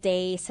 cold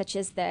day such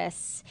as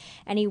this.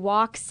 And he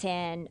walks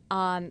in.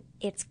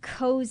 It's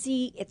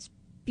cozy. It's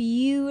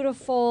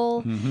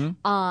beautiful.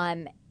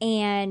 Mm-hmm.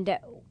 And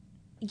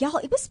y'all,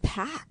 it was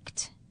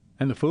packed.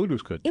 And the food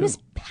was good, too. It was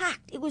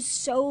packed. It was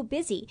so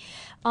busy.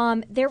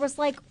 There was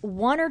like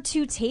 1 or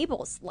 2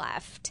 tables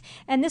left.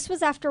 And this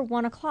was after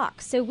 1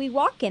 o'clock. So we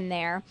walk in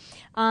there.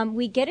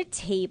 We get a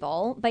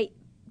table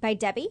by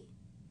Debbie,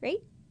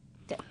 right?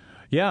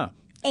 Yeah.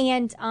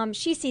 And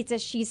she seats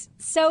us. She's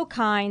so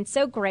kind,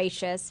 so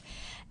gracious.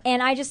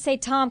 And I just say,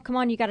 Tom, come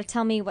on, you got to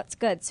tell me what's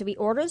good. So we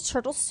order the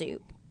turtle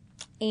soup.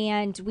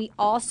 And we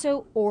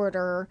also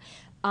order...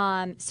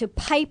 so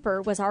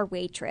Piper was our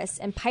waitress,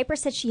 and Piper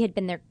said she had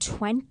been there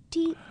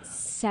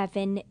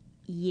 27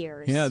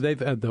 years. Yeah,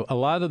 they've a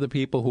lot of the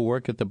people who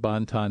work at the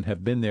Bon Ton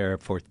have been there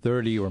for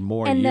 30 or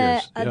more and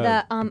years.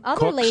 The other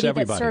cooks, lady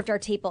everybody. that served our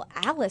table,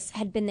 Alice,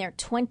 had been there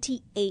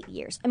 28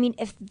 years. I mean,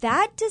 if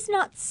that does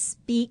not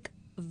speak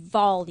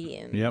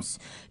volumes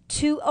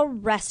to a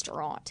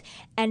restaurant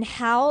and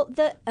how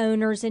the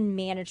owners and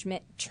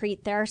management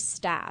treat their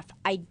staff,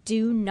 I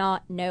do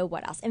not know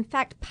what else. In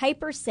fact,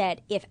 Piper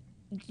said if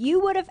you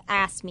would have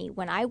asked me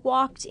when I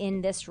walked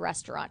in this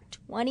restaurant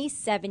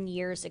 27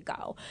 years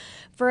ago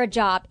for a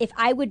job, if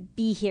I would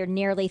be here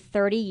nearly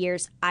 30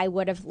 years, I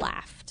would have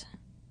laughed.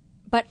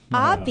 But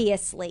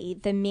obviously,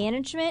 the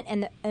management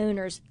and the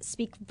owners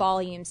speak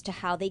volumes to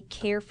how they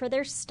care for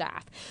their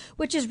staff,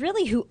 which is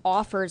really who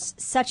offers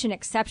such an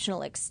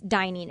exceptional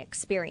dining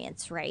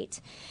experience, right?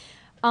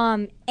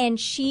 And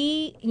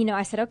she,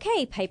 I said,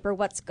 okay, Piper,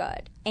 what's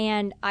good?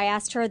 And I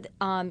asked her,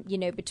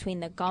 between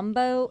the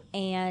gumbo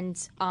and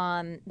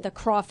the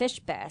crawfish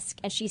bisque.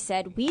 And she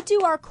said, we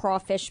do our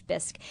crawfish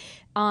bisque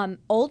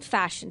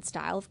old-fashioned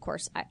style. Of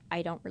course,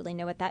 I don't really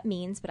know what that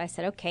means, but I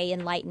said, okay,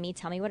 enlighten me.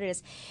 Tell me what it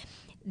is.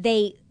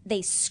 They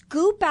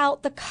scoop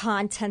out the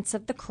contents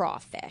of the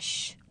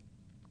crawfish.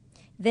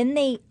 Then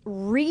they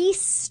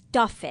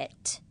restuff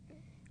it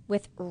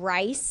with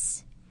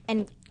rice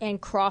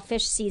and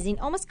crawfish seasoning,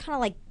 almost kind of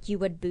like you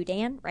would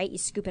boudin, right? You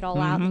scoop it all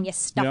out and you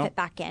stuff it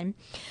back in.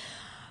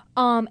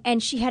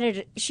 And she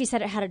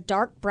said it had a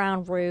dark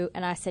brown roux,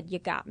 and I said, you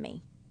got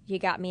me. You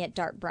got me at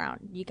dark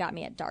brown. You got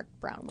me at dark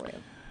brown roux.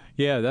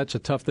 Yeah, that's a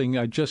tough thing.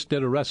 I just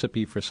did a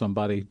recipe for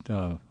somebody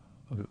a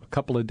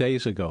couple of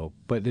days ago,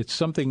 but it's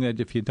something that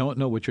if you don't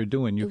know what you're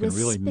doing, you can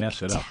really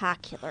mess it up.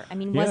 Spectacular. I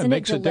mean, yeah, wasn't it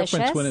makes it delicious? a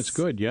difference when it's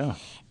good, yeah.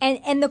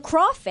 And the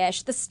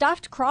crawfish, the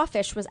stuffed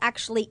crawfish, was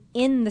actually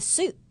in the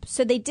soup,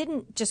 so they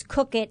didn't just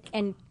cook it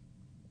and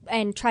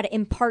try to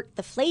impart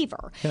the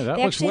flavor. Yeah, that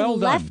they was actually well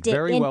left done. it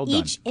Very in well done.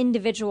 each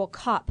individual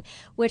cup,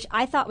 which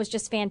I thought was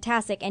just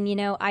fantastic. And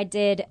I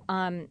did.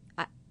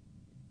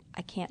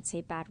 I can't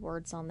say bad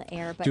words on the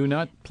air, but do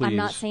not, please. I'm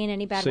not saying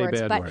any bad say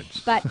words. Bad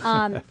words. But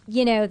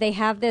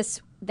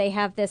they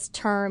have this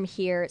term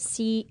here,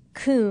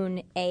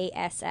 coon,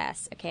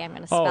 ASS. Okay, I'm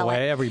going to spell it.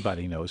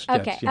 Everybody knows.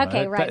 Okay,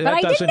 right. But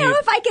I didn't know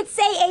if I could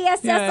say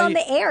ASS on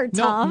the air,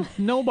 Tom.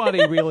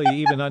 Nobody really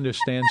even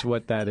understands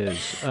what that is.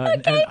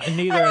 Okay, and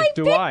neither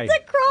do I.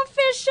 The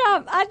crawfish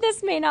up.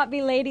 This may not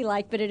be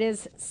ladylike, but it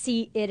is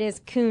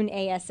coon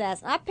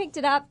ASS. I picked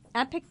it up.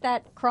 I picked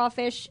that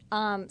crawfish,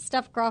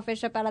 stuffed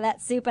crawfish up out of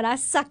that soup, and I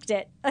sucked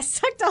it. I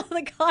sucked all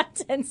the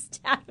contents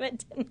down of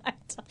it.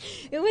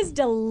 It was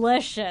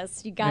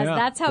delicious, you guys. Yeah.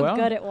 That's how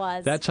good it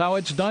was. That's how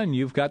it's done.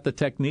 You've got the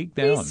technique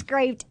down. We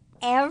scraped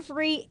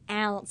every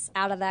ounce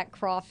out of that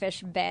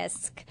crawfish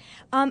bisque,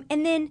 and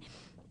then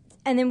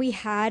we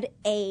had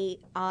a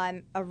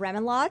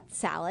remoulade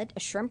salad, a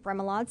shrimp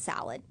remoulade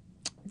salad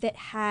that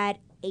had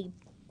a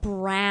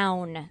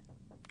brown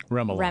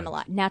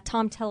remoulade. Now,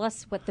 Tom, tell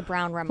us what the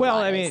brown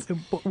remoulade is.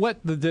 What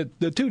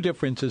the two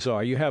differences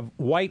are, you have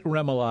white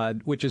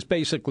remoulade, which is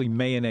basically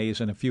mayonnaise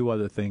and a few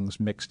other things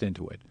mixed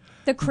into it.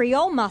 The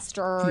Creole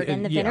mustard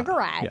and the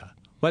vinaigrette. Yeah.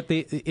 But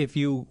if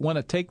you want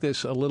to take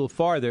this a little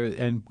farther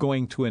and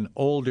going to an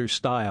older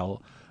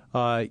style,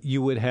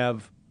 you would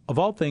have, of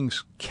all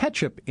things,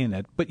 ketchup in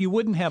it, but you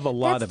wouldn't have a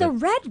lot of it. That's the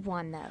red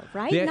one, though,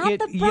 right? Yeah, not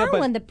the brown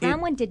one. The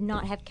brown one one did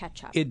not have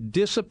ketchup. It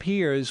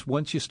disappears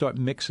once you start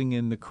mixing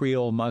in the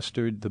Creole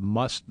mustard,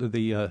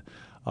 the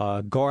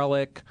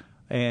garlic,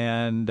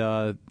 and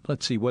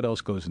let's see, what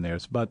else goes in there?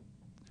 It's about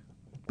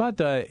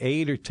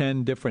 8 or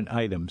 10 different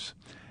items.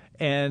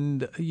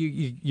 And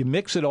you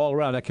mix it all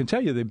around. I can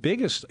tell you the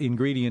biggest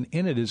ingredient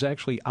in it is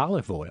actually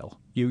olive oil.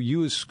 You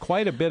use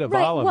quite a bit of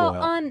olive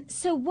oil.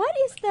 So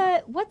what's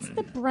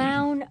the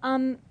brown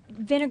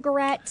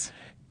vinaigrette?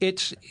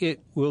 It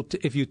will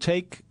if you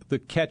take the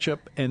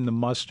ketchup and the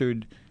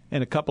mustard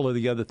and a couple of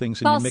the other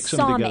things and you mix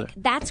them together.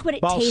 That's what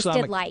it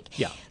tasted like.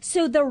 Yeah.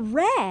 So the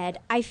red,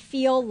 I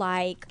feel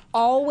like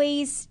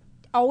always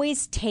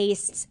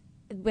tastes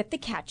with the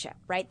ketchup,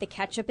 right? The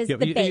ketchup is the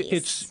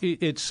base.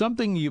 It's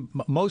something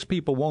most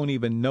people won't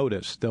even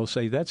notice. They'll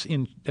say that's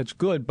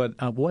good,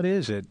 but what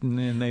is it? And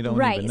then they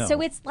don't even know.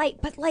 So it's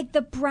like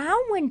the brown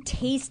one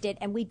tasted,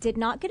 and we did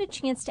not get a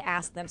chance to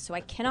ask them, so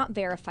I cannot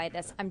verify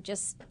this. I'm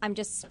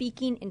just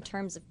speaking in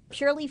terms of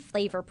purely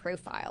flavor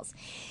profiles.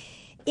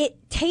 It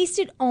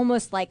tasted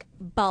almost like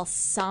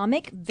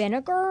balsamic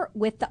vinegar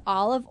with the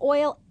olive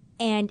oil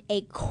and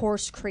a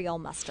coarse Creole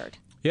mustard.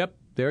 Yep,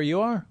 there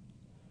you are.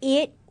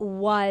 It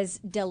was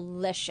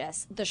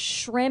delicious. The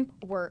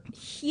shrimp were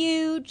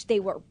huge.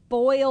 They were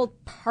boiled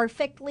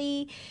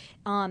perfectly.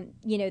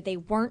 They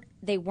weren't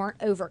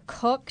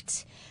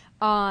overcooked.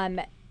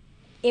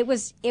 It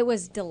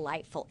was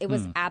delightful. It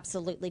was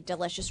absolutely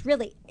delicious.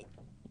 Really,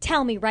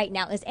 tell me right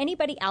now, is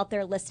anybody out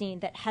there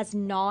listening that has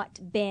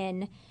not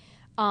been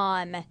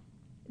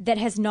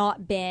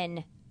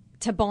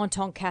to Bon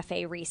Ton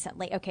Cafe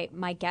recently? Okay,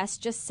 my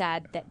guest just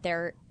said that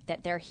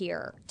they're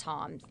here,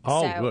 Tom.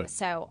 Good.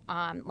 So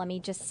let me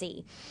just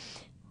see.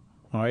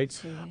 All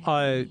right.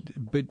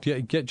 But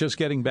just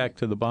getting back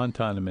to the Bon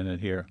Ton a minute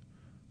here.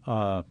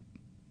 Tell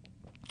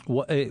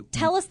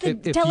us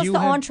the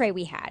entree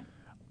we had.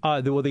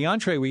 The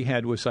entree we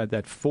had was that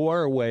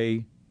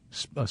 4-way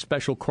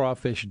special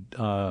crawfish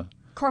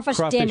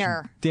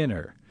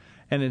dinner,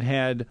 and it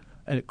had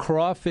a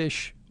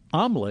crawfish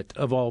omelet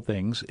of all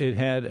things. It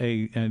had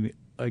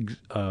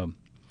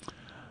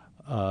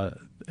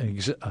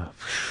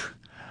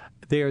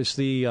there's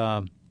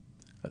the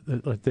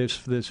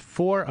there's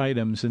 4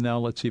 items, and now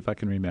let's see if I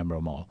can remember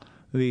them all.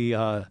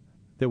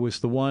 There was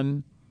the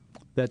one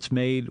that's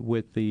made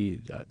with the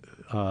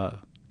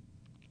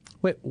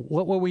wait,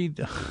 what were we?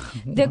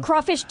 The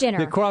crawfish dinner.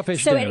 The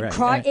crawfish so dinner.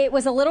 it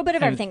was a little bit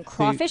of everything.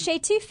 Crawfish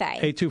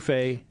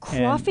étouffée.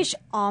 Crawfish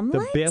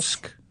omelet. The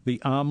bisque,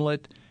 the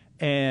omelet,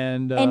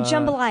 and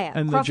jambalaya.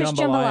 And crawfish the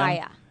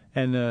jambalaya.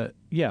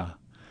 jambalaya.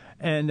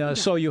 And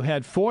so you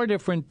had 4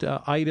 different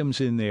items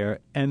in there,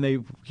 and they,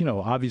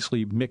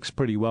 obviously mixed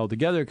pretty well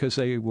together because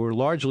they were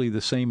largely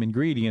the same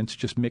ingredients,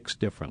 just mixed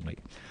differently.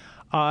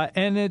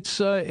 And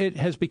it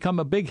has become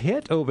a big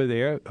hit over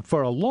there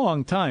for a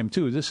long time,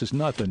 too. This is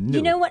nothing new.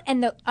 You know what?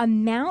 And the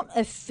amount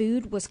of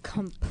food was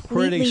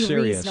completely pretty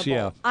serious, reasonable.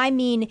 yeah. I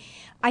mean,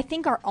 I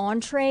think our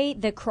entree,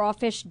 the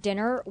crawfish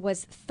dinner,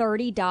 was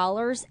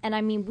 $30. And I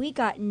mean, we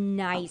got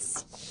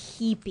nice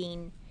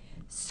heaping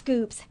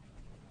scoops.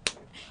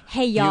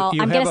 Hey, y'all,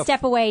 I'm going to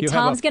step away.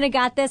 Tom's going to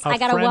got this. I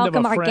got to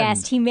welcome our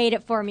guest. He made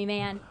it for me,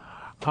 man.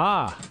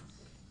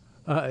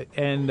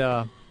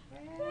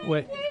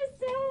 Wait.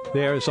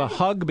 There's a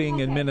hug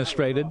being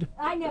administrated.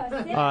 I know.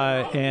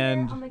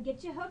 And I'm going to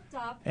get you hooked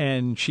up.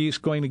 And she's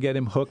going to get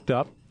him hooked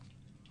up.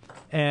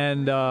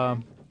 And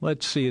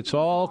let's see, it's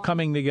all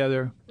coming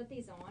together. Put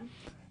these on.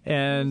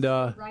 And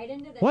right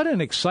into this. What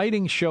an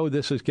exciting show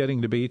this is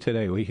getting to be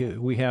today.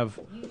 We have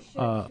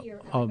a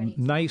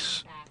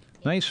nice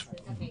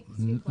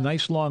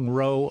long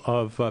row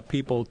of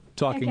people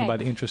talking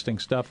about interesting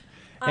stuff.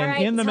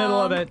 And in the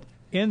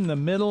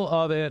middle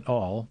of it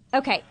all.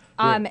 Okay.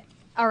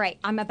 All right,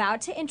 I'm about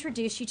to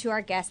introduce you to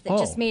our guest that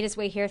just made his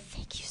way here.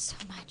 Thank you so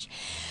much.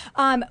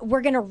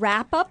 We're going to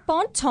wrap up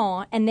Bon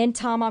Ton, and then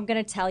Tom, I'm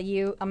going to tell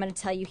you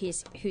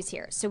who's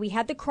here. So we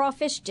had the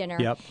crawfish dinner.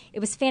 Yep.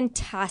 It was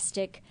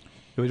fantastic.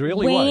 It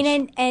really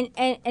Wayne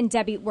and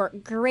Debbie were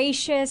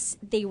gracious.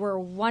 They were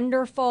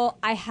wonderful.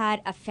 I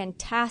had a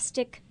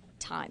fantastic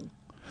time.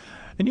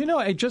 And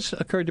it just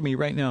occurred to me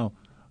right now,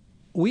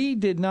 we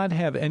did not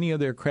have any of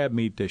their crab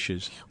meat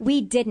dishes. We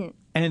didn't.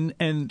 And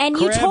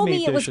you told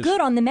me it was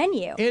good on the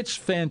menu. It's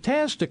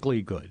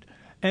fantastically good.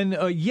 And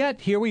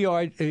yet here we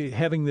are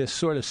having this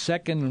sort of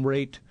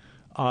second-rate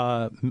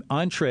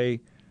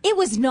entree. It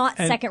was not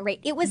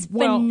second-rate. It was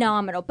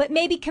phenomenal. But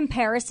maybe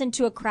comparison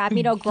to a crab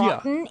meat au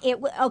gratin,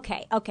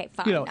 okay,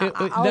 fine.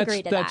 I'll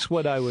agree to that. That's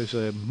what I was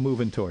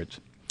moving towards.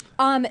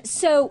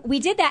 So we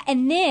did that,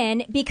 and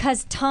then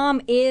because Tom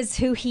is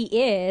who he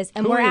is,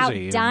 and we're out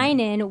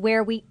dining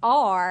where we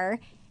are,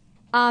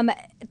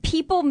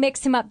 people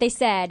mix him up. They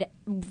said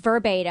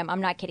verbatim,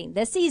 I'm not kidding,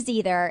 this is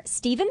either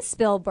Steven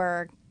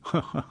Spielberg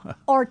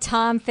or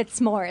Tom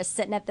Fitzmaurice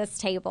sitting at this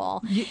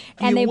table.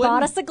 And they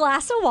bought us a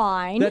glass of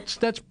wine.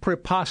 That's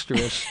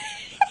preposterous.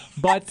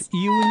 But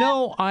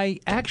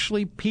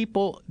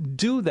people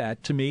do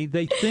that to me.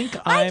 They think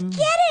I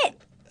get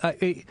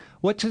it.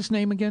 What's his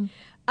name again?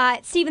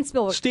 Steven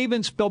Spielberg.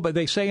 Steven Spielberg.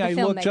 They say I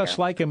look filmmaker. just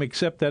like him,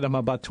 except that I'm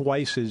about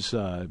twice as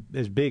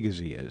big as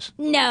he is.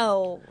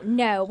 No.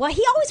 Well,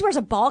 he always wears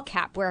a ball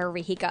cap wherever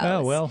he goes.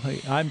 Oh well,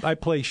 I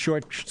play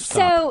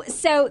shortstop.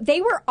 So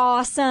they were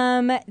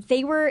awesome.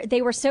 They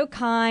were so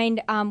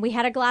kind. We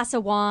had a glass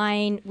of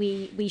wine.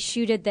 We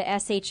shooted the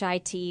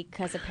SHIT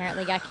because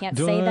apparently I can't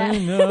say that.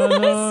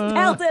 I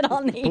spelled it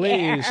on the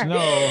air. Please,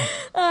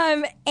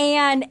 no.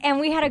 And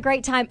we had a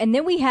great time. And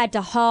then we had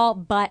to haul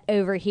butt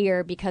over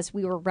here because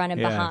we were running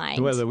behind.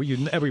 The weather,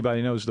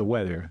 everybody knows the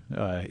weather.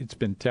 It's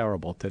been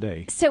terrible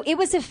today. So it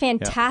was a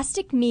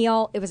fantastic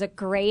meal. It was a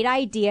great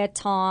idea,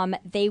 Tom.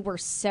 They were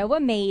so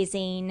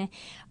amazing.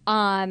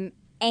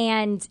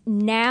 And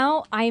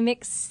now I'm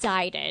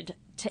excited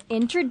to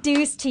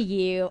introduce to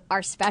you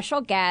our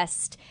special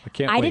guest.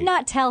 I did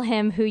not tell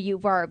him who you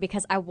were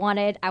because I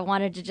wanted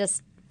to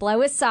just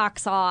blow his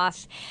socks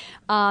off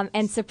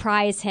and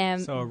surprise him.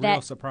 So a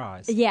real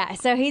surprise. Yeah,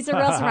 so he's a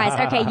real surprise.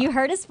 Okay, you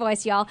heard his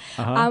voice, y'all.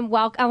 I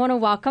want to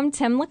welcome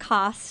Tim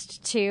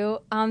Lacoste to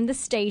the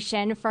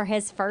station for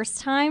his first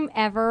time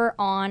ever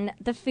on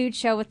the Food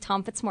Show with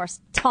Tom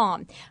Fitzmaurice.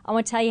 Tom, I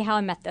want to tell you how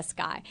I met this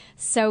guy.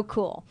 So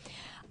cool.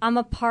 I'm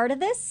a part of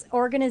this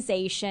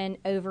organization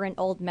over in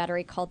Old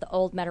Metairie called the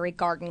Old Metairie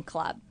Garden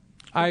Club.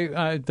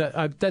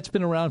 That's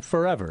been around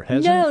forever,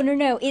 hasn't it?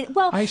 No.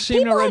 I seem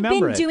people to have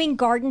remember been doing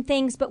garden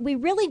things, but we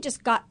really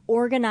just got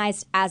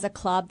organized as a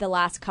club the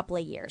last couple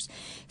of years.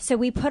 So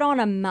we put on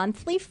a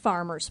monthly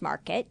farmers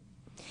market.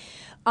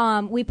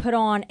 We put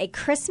on a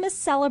Christmas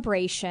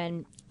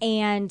celebration,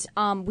 and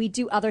we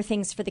do other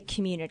things for the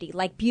community,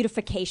 like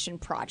beautification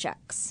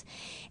projects.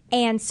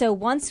 And so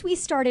once we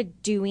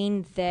started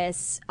doing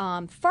this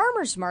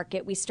farmers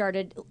market, we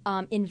started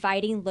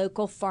inviting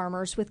local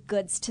farmers with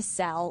goods to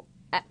sell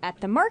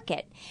at the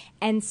market.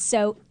 And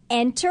so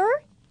enter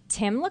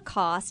Tim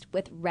Lacoste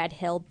with Red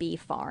Hill Bee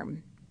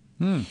Farm.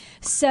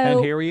 So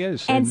and here he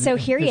is. And so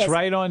here he is. It's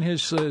right on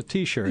his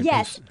T-shirt.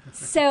 Yes.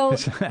 So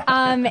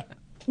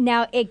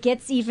now it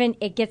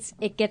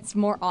gets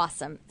more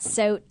awesome.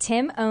 So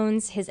Tim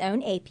owns his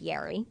own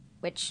apiary,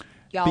 which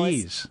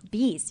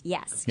Bees.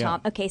 Yes, Yeah.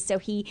 Tom. Okay, so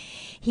he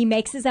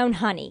makes his own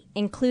honey,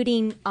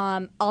 including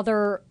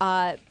other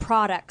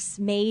products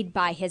made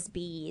by his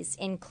bees,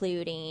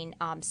 including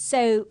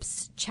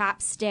soaps,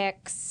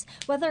 chapsticks.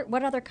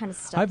 What other kind of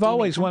stuff? I've do you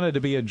always make? wanted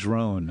to be a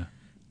drone.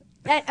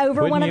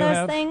 Over one of Wouldn't you those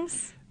have?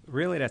 things.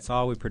 Really, that's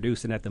all we're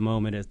producing at the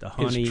moment is the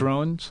honey. Is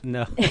drones?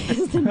 No,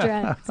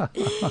 The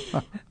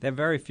drones. there are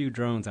very few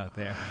drones out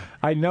there.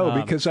 I know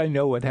because I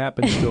know what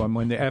happens to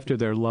them after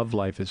their love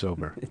life is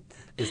over.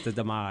 It's the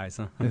demise,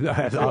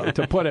 huh?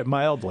 To put it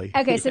mildly.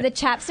 Okay, so the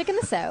chapstick and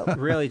the soap.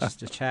 Really,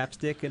 just a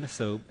chapstick and a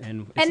soap,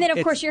 and And then, of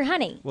it's- course, your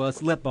honey. Well,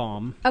 it's lip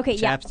balm. Okay,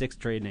 yeah. Chapstick's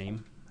trade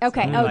name.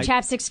 Okay. So we Oh, like-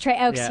 chapstick's tray.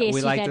 Oh, Yeah, yes,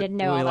 we like I to didn't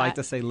know all we that. like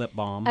to say lip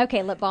balm.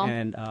 Okay, lip balm.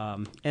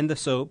 And the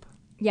soap.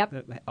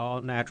 Yep.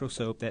 All natural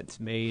soap that's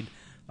made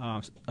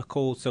a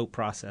cold soap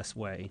process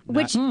way.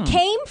 Which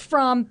came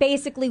from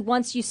basically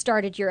once you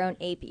started your own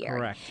apiary.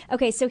 Correct.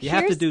 Okay, so You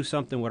here's have to do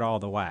something with all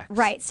the wax.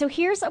 right. So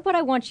here's what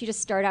I want you to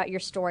start out your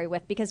story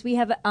with, because we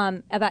have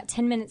about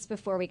 10 minutes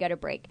before we go to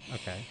break.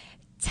 Okay.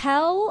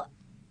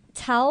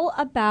 Tell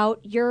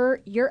about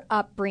your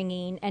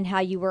upbringing and how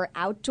you were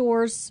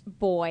outdoors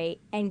boy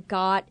and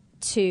got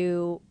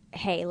to,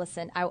 hey,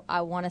 listen,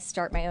 I want to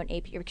start my own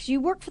apiary, because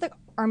you work for the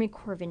Army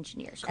Corps of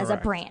Engineers as a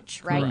Correct.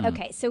 branch, right?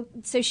 Okay, so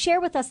share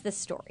with us this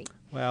story.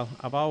 Well,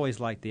 I've always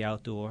liked the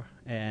outdoor,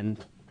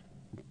 and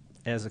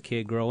as a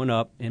kid growing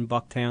up in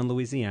Bucktown,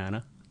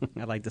 Louisiana,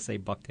 I like to say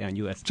Bucktown,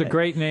 USA. It's a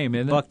great name,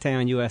 isn't it?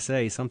 Bucktown,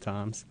 USA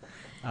sometimes.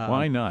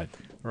 Why not?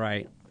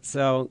 Right.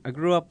 So I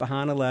grew up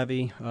behind a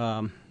levee,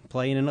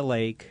 playing in a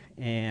lake,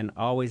 and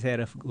always had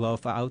a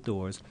love for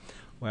outdoors.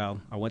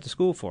 Well, I went to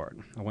school for it.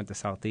 I went to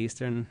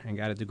Southeastern and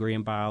got a degree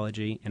in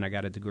biology, and I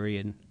got a degree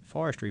in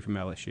forestry from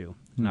LSU.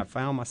 And I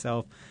found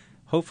myself,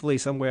 hopefully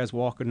somewhere I was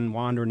walking and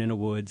wandering in the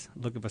woods,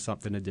 looking for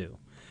something to do.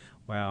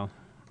 Well,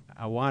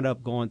 I wound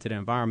up going to the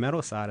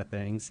environmental side of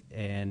things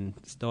and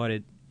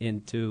started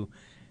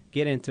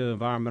get into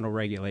environmental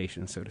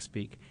regulation, so to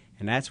speak.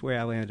 And that's where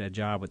I landed a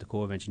job with the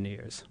Corps of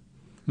Engineers.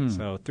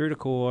 So through the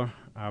Corps,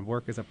 I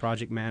work as a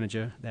project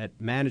manager that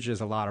manages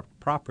a lot of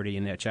property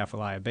in the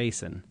Atchafalaya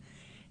Basin.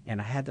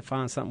 And I had to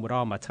find something with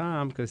all my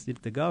time, because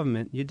the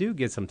government, you do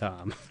get some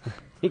time.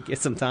 You get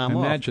some time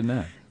off. Imagine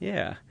that.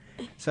 Yeah.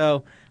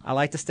 So I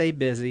like to stay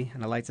busy,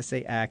 and I like to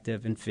stay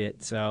active and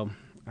fit. So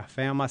I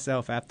found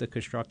myself, after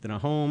constructing a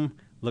home,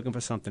 looking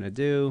for something to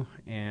do,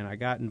 and I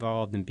got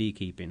involved in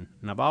beekeeping.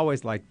 And I've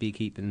always liked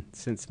beekeeping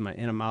since my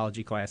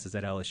entomology classes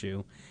at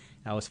LSU.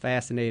 I was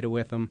fascinated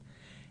with them.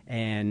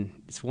 And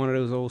it's one of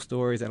those old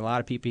stories that a lot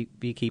of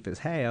beekeepers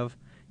have.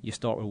 You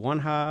start with one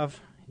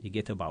hive, you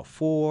get to about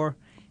 4,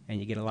 and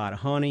you get a lot of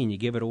honey, and you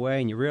give it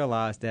away, and you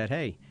realize that,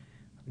 hey,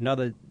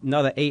 another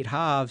 8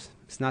 hives,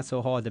 it's not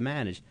so hard to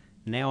manage.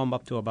 Now I'm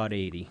up to about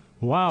 80.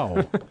 Wow.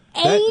 80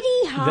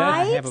 I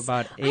hives? have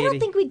about 80. I don't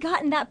think we'd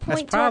gotten that point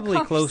That's probably to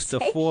our close to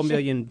 4 conversation.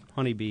 million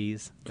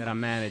honeybees that I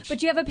manage.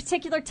 But you have a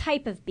particular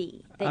type of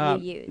bee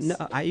that you use. No,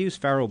 I use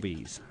feral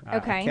bees.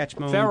 Okay. I catch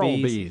my own Feral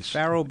bees. bees.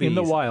 Feral bees. In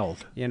the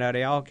wild. You know,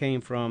 they all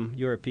came from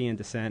European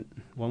descent,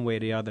 one way or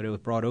the other. They was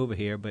brought over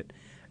here, but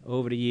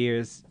over the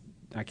years,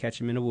 I catch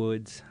them in the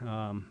woods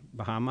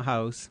behind my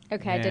house.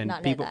 Okay, I did and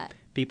not know that.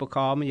 People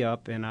call me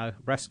up, and I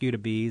rescue the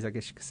bees. I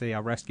guess you could say I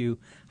rescue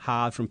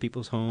hives from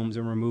people's homes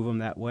and remove them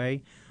that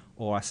way,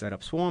 or I set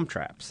up swarm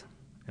traps.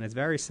 And it's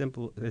very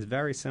simple. It's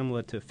very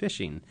similar to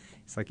fishing.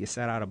 It's like you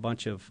set out a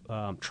bunch of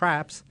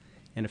traps,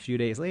 and a few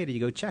days later you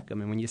go check them.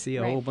 And when you see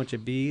a Right. whole bunch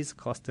of bees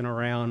clustering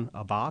around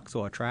a box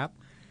or a trap,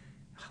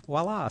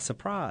 voila,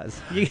 surprise!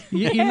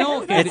 You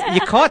know, you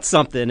caught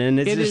something, and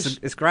is-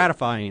 it's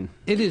gratifying.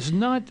 It is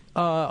not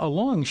a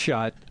long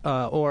shot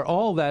or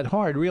all that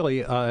hard,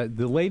 really.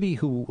 The lady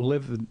who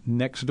lived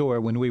next door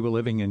when we were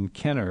living in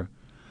Kenner,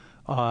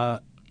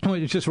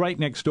 just right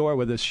next door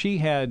with us, she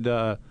had,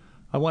 I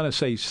want to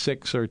say,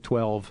 6 or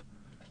 12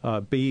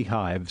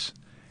 beehives.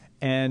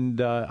 And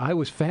I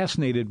was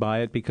fascinated by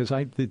it because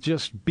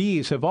just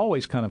bees have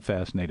always kind of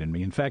fascinated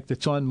me. In fact,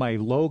 it's on my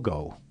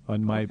logo.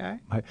 Okay.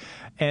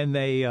 And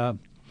they,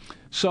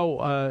 so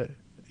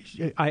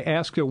I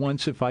asked her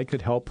once if I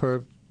could help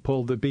her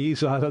pull the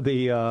bees out of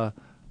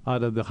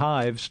the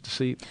hives to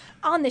see.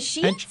 On the And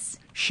sheets?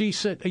 she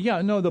said,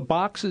 "Yeah, no, the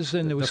boxes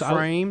and it was out-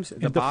 frames,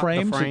 the the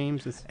frames,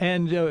 frames is-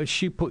 and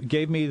she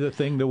gave me the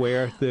thing to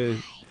wear.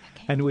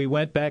 And we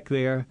went back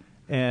there,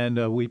 and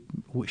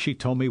she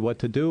told me what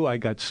to do. I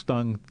got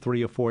stung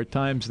 3 or 4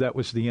 times. That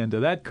was the end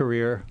of that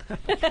career.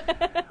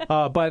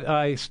 But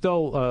I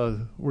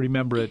still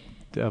remember it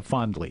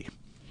fondly.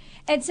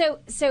 And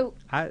so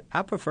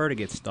I prefer to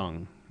get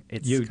stung.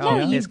 It's You called,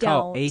 do? No, you it's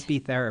called don't.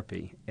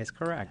 apitherapy. It's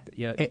correct.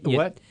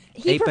 What?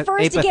 He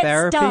prefers to get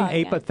apitherapy? stung.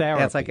 Apitherapy.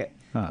 Yeah, it's like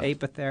Huh.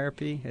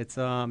 apitherapy. It's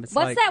what's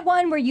like, that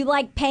one where you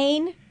like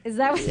pain? Is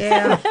that what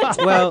Yeah.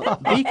 Well,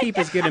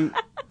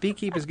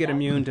 beekeepers get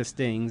immune to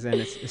stings, and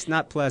it's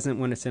not pleasant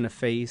when it's in a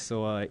face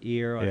or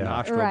ear or Yeah.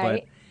 nostril.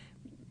 Right.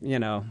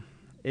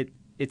 But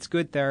it's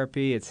good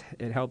therapy. It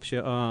helps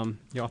your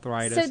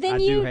arthritis. So then I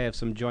you- do have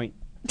some joint.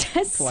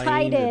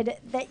 decided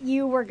that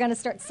you were going to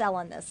start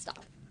selling this stuff?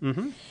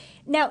 Mm-hmm.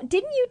 Now,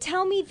 didn't you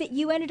tell me that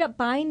you ended up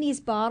buying these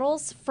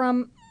bottles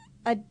from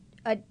a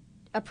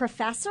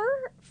professor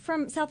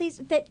from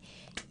Southeast that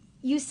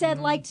you said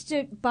liked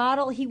to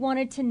bottle? He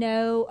wanted to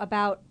know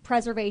about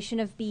preservation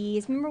of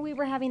bees. Remember we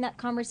were having that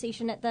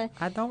conversation at the...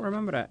 I don't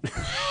remember that.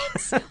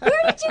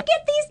 Where did you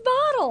get these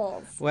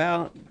bottles?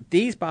 Well,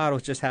 these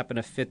bottles just happen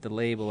to fit the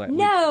label.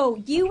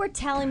 No, you were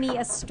telling me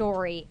a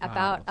story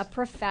about a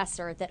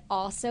professor that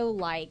also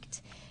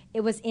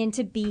was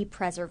into bee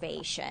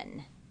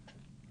preservation.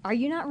 Are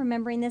you not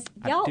remembering this?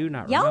 I do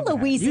not remember Y'all that.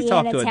 Louisianans You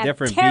talked to a have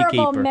different terrible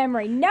beekeeper.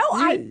 memory. No,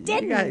 I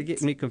didn't. You got to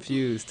get me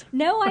confused.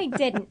 No, I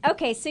didn't.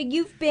 Okay, so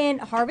you've been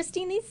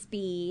harvesting these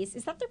bees.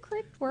 Is that the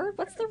correct word?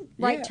 What's the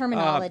right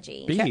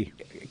terminology?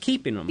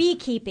 Keeping them.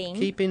 Beekeeping.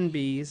 Keeping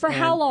bees. For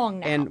how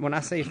long now? And when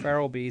I say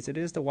feral bees, it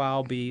is the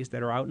wild bees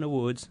that are out in the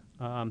woods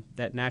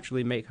that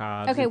naturally make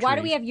hives. Okay, and why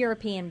do trees. we have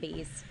European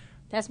bees?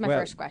 That's my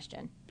first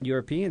question.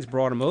 Europeans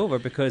brought them over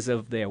because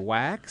of their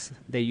wax.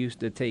 They used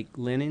to take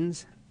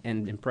linens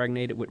and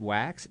impregnate it with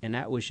wax, and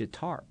that was your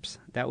tarps.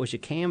 That was your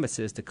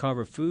canvases to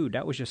cover food.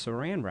 That was your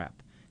saran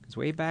wrap. Because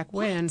way back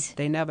when,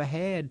 they never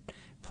had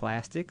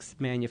plastics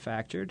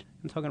manufactured.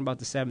 I'm talking about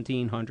the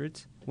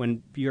 1700s,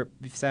 when Europe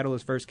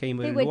settlers first came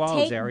into the New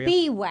Orleans area.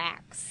 They would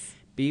take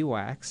bee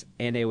wax,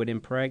 and they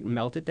would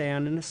melt it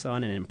down in the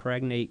sun and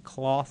impregnate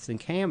cloths and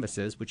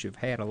canvases, which have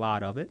had a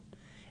lot of it,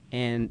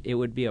 and it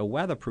would be a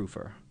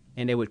weatherproofer,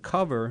 and they would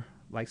cover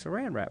like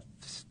saran wrap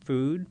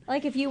food.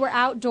 Like if you were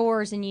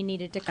outdoors and you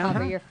needed to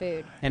cover your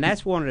food. And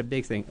that's one of the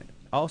big things.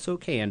 Also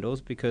candles,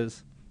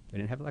 because we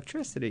didn't have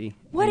electricity.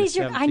 What is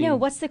I know,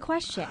 what's the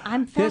question?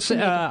 I'm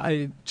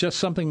fascinated. Just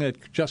something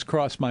that just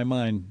crossed my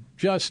mind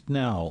just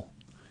now,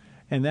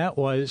 and that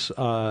was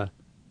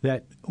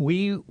that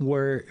we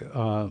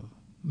were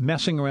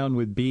messing around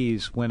with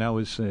bees when I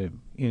was I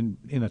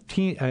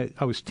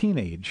was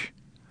teenage.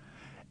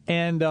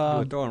 And you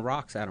were throwing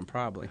rocks at them,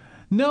 probably.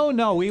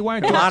 No, we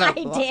weren't. A lot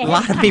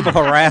of people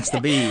harassed the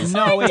bees.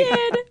 I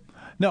did.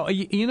 No,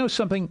 you know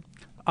something?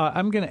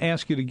 I'm going to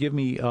ask you to give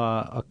me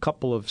a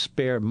couple of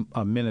spare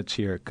minutes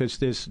here, because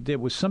there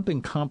was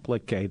something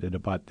complicated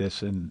about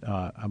this. And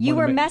you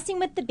were messing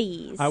with the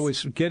bees. I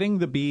was getting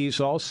the bees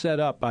all set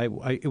up.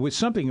 It was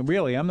something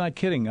really. I'm not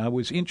kidding. I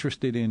was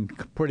interested in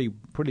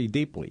pretty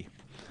deeply.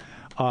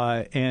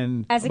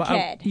 And as a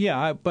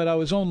kid, but I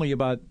was only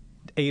about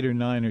 8 or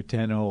 9 or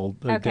 10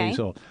 days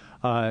old.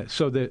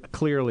 So that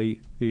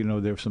clearly,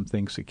 there's some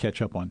things to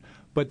catch up on.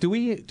 But do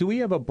we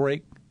have a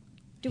break?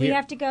 Do we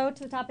have to go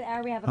to the top of the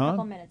hour? We have a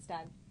couple minutes,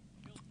 Doug.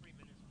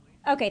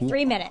 Okay,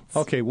 3 minutes.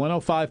 Okay,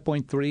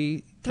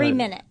 105.3. 3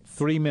 minutes.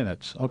 3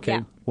 minutes. Okay,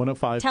 yeah.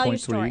 105.3. Tell your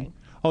story.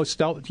 Oh,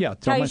 tell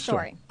my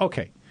story.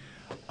 Okay.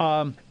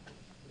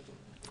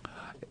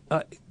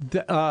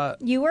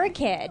 You were a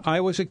kid. I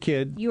was a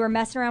kid. You were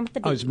messing around with the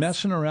bees. I was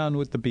messing around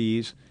with the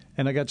bees,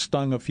 and I got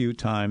stung a few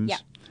times. Yeah.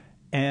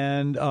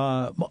 And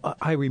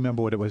I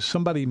remember what it was.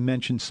 Somebody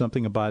mentioned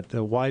something about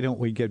why don't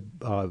we get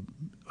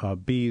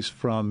bees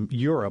from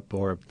Europe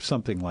or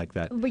something like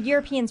that. But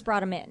Europeans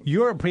brought them in.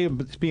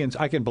 Europeans,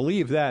 I can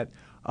believe that.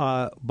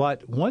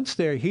 But once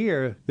they're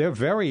here, they're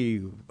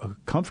very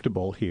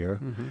comfortable here,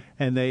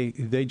 and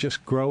they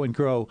just grow and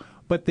grow.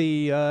 But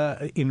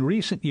in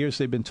recent years,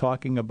 they've been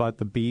talking about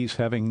the bees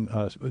having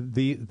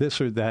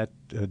this or that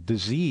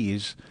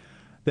disease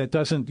that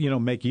doesn't,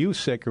 make you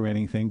sick or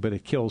anything, but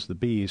it kills the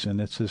bees, and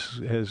it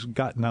has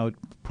gotten out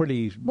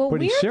pretty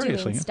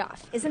seriously. Doing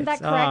stuff. Isn't that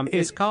correct?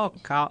 It's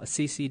called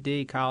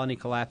CCD, colony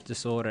collapse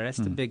disorder. That's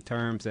the big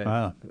terms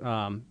that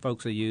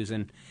folks are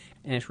using.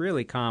 And it's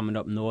really common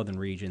up northern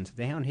regions.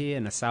 Down here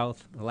in the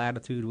south, the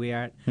latitude we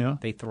are at,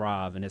 they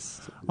thrive in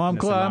this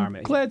environment.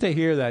 I'm glad to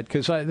hear that,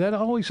 because that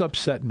always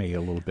upset me a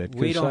little bit.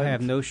 We don't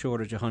have no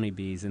shortage of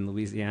honeybees in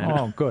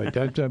Louisiana. Oh, good.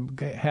 I'm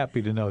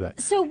happy to know that.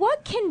 So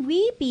what can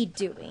we be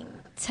doing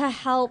to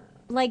help,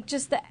 like,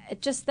 just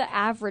the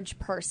average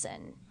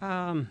person?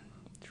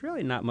 It's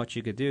really not much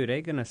you could do.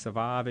 They're going to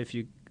survive. If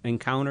you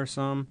encounter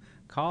some,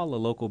 call a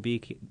local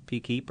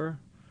beekeeper.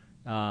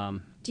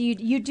 Do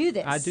you do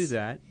this? I do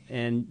that,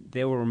 and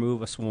they will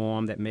remove a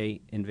swarm that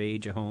may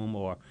invade your home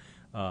or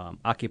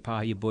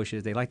occupy your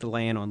bushes. They like to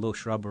land on little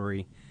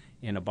shrubbery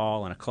in a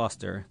ball in a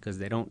cluster because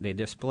they're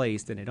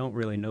displaced and they don't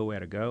really know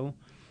where to go.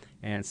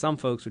 And some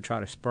folks will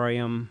try to spray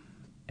them,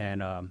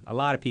 and a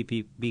lot of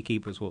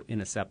beekeepers will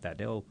intercept that.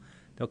 They'll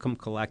come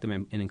collect them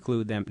and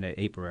include them in their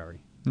apiary.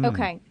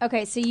 Okay.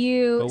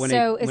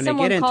 So if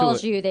someone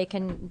calls you, they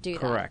can do that.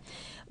 Correct.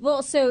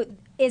 Well, so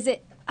is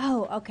it?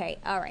 Oh, okay.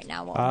 All right.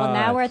 Now,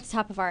 now we're at the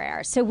top of our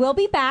hour. So we'll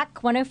be back,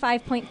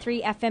 105.3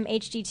 FM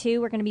HD2.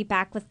 We're going to be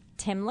back with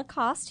Tim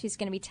Lacoste, who's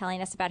going to be telling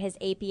us about his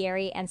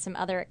apiary and some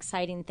other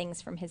exciting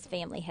things from his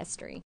family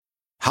history.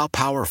 How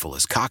powerful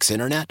is Cox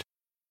Internet?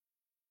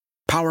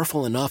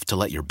 Powerful enough to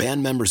let your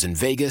band members in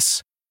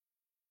Vegas,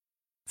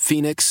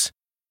 Phoenix,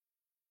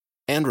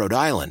 and Rhode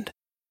Island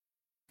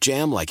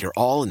jam like you're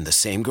all in the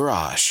same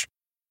garage.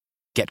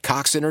 Get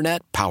Cox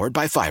Internet powered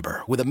by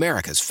fiber with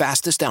America's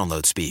fastest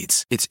download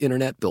speeds. It's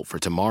internet built for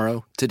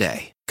tomorrow,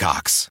 today.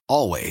 Cox,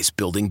 always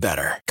building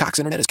better. Cox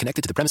Internet is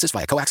connected to the premises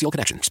via coaxial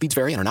connection. Speeds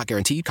vary and are not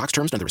guaranteed. Cox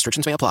terms and other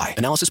restrictions may apply.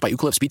 Analysis by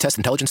Ookla of speed test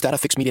intelligence data.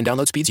 Fixed median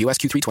download speeds. US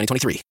Q3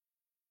 2023.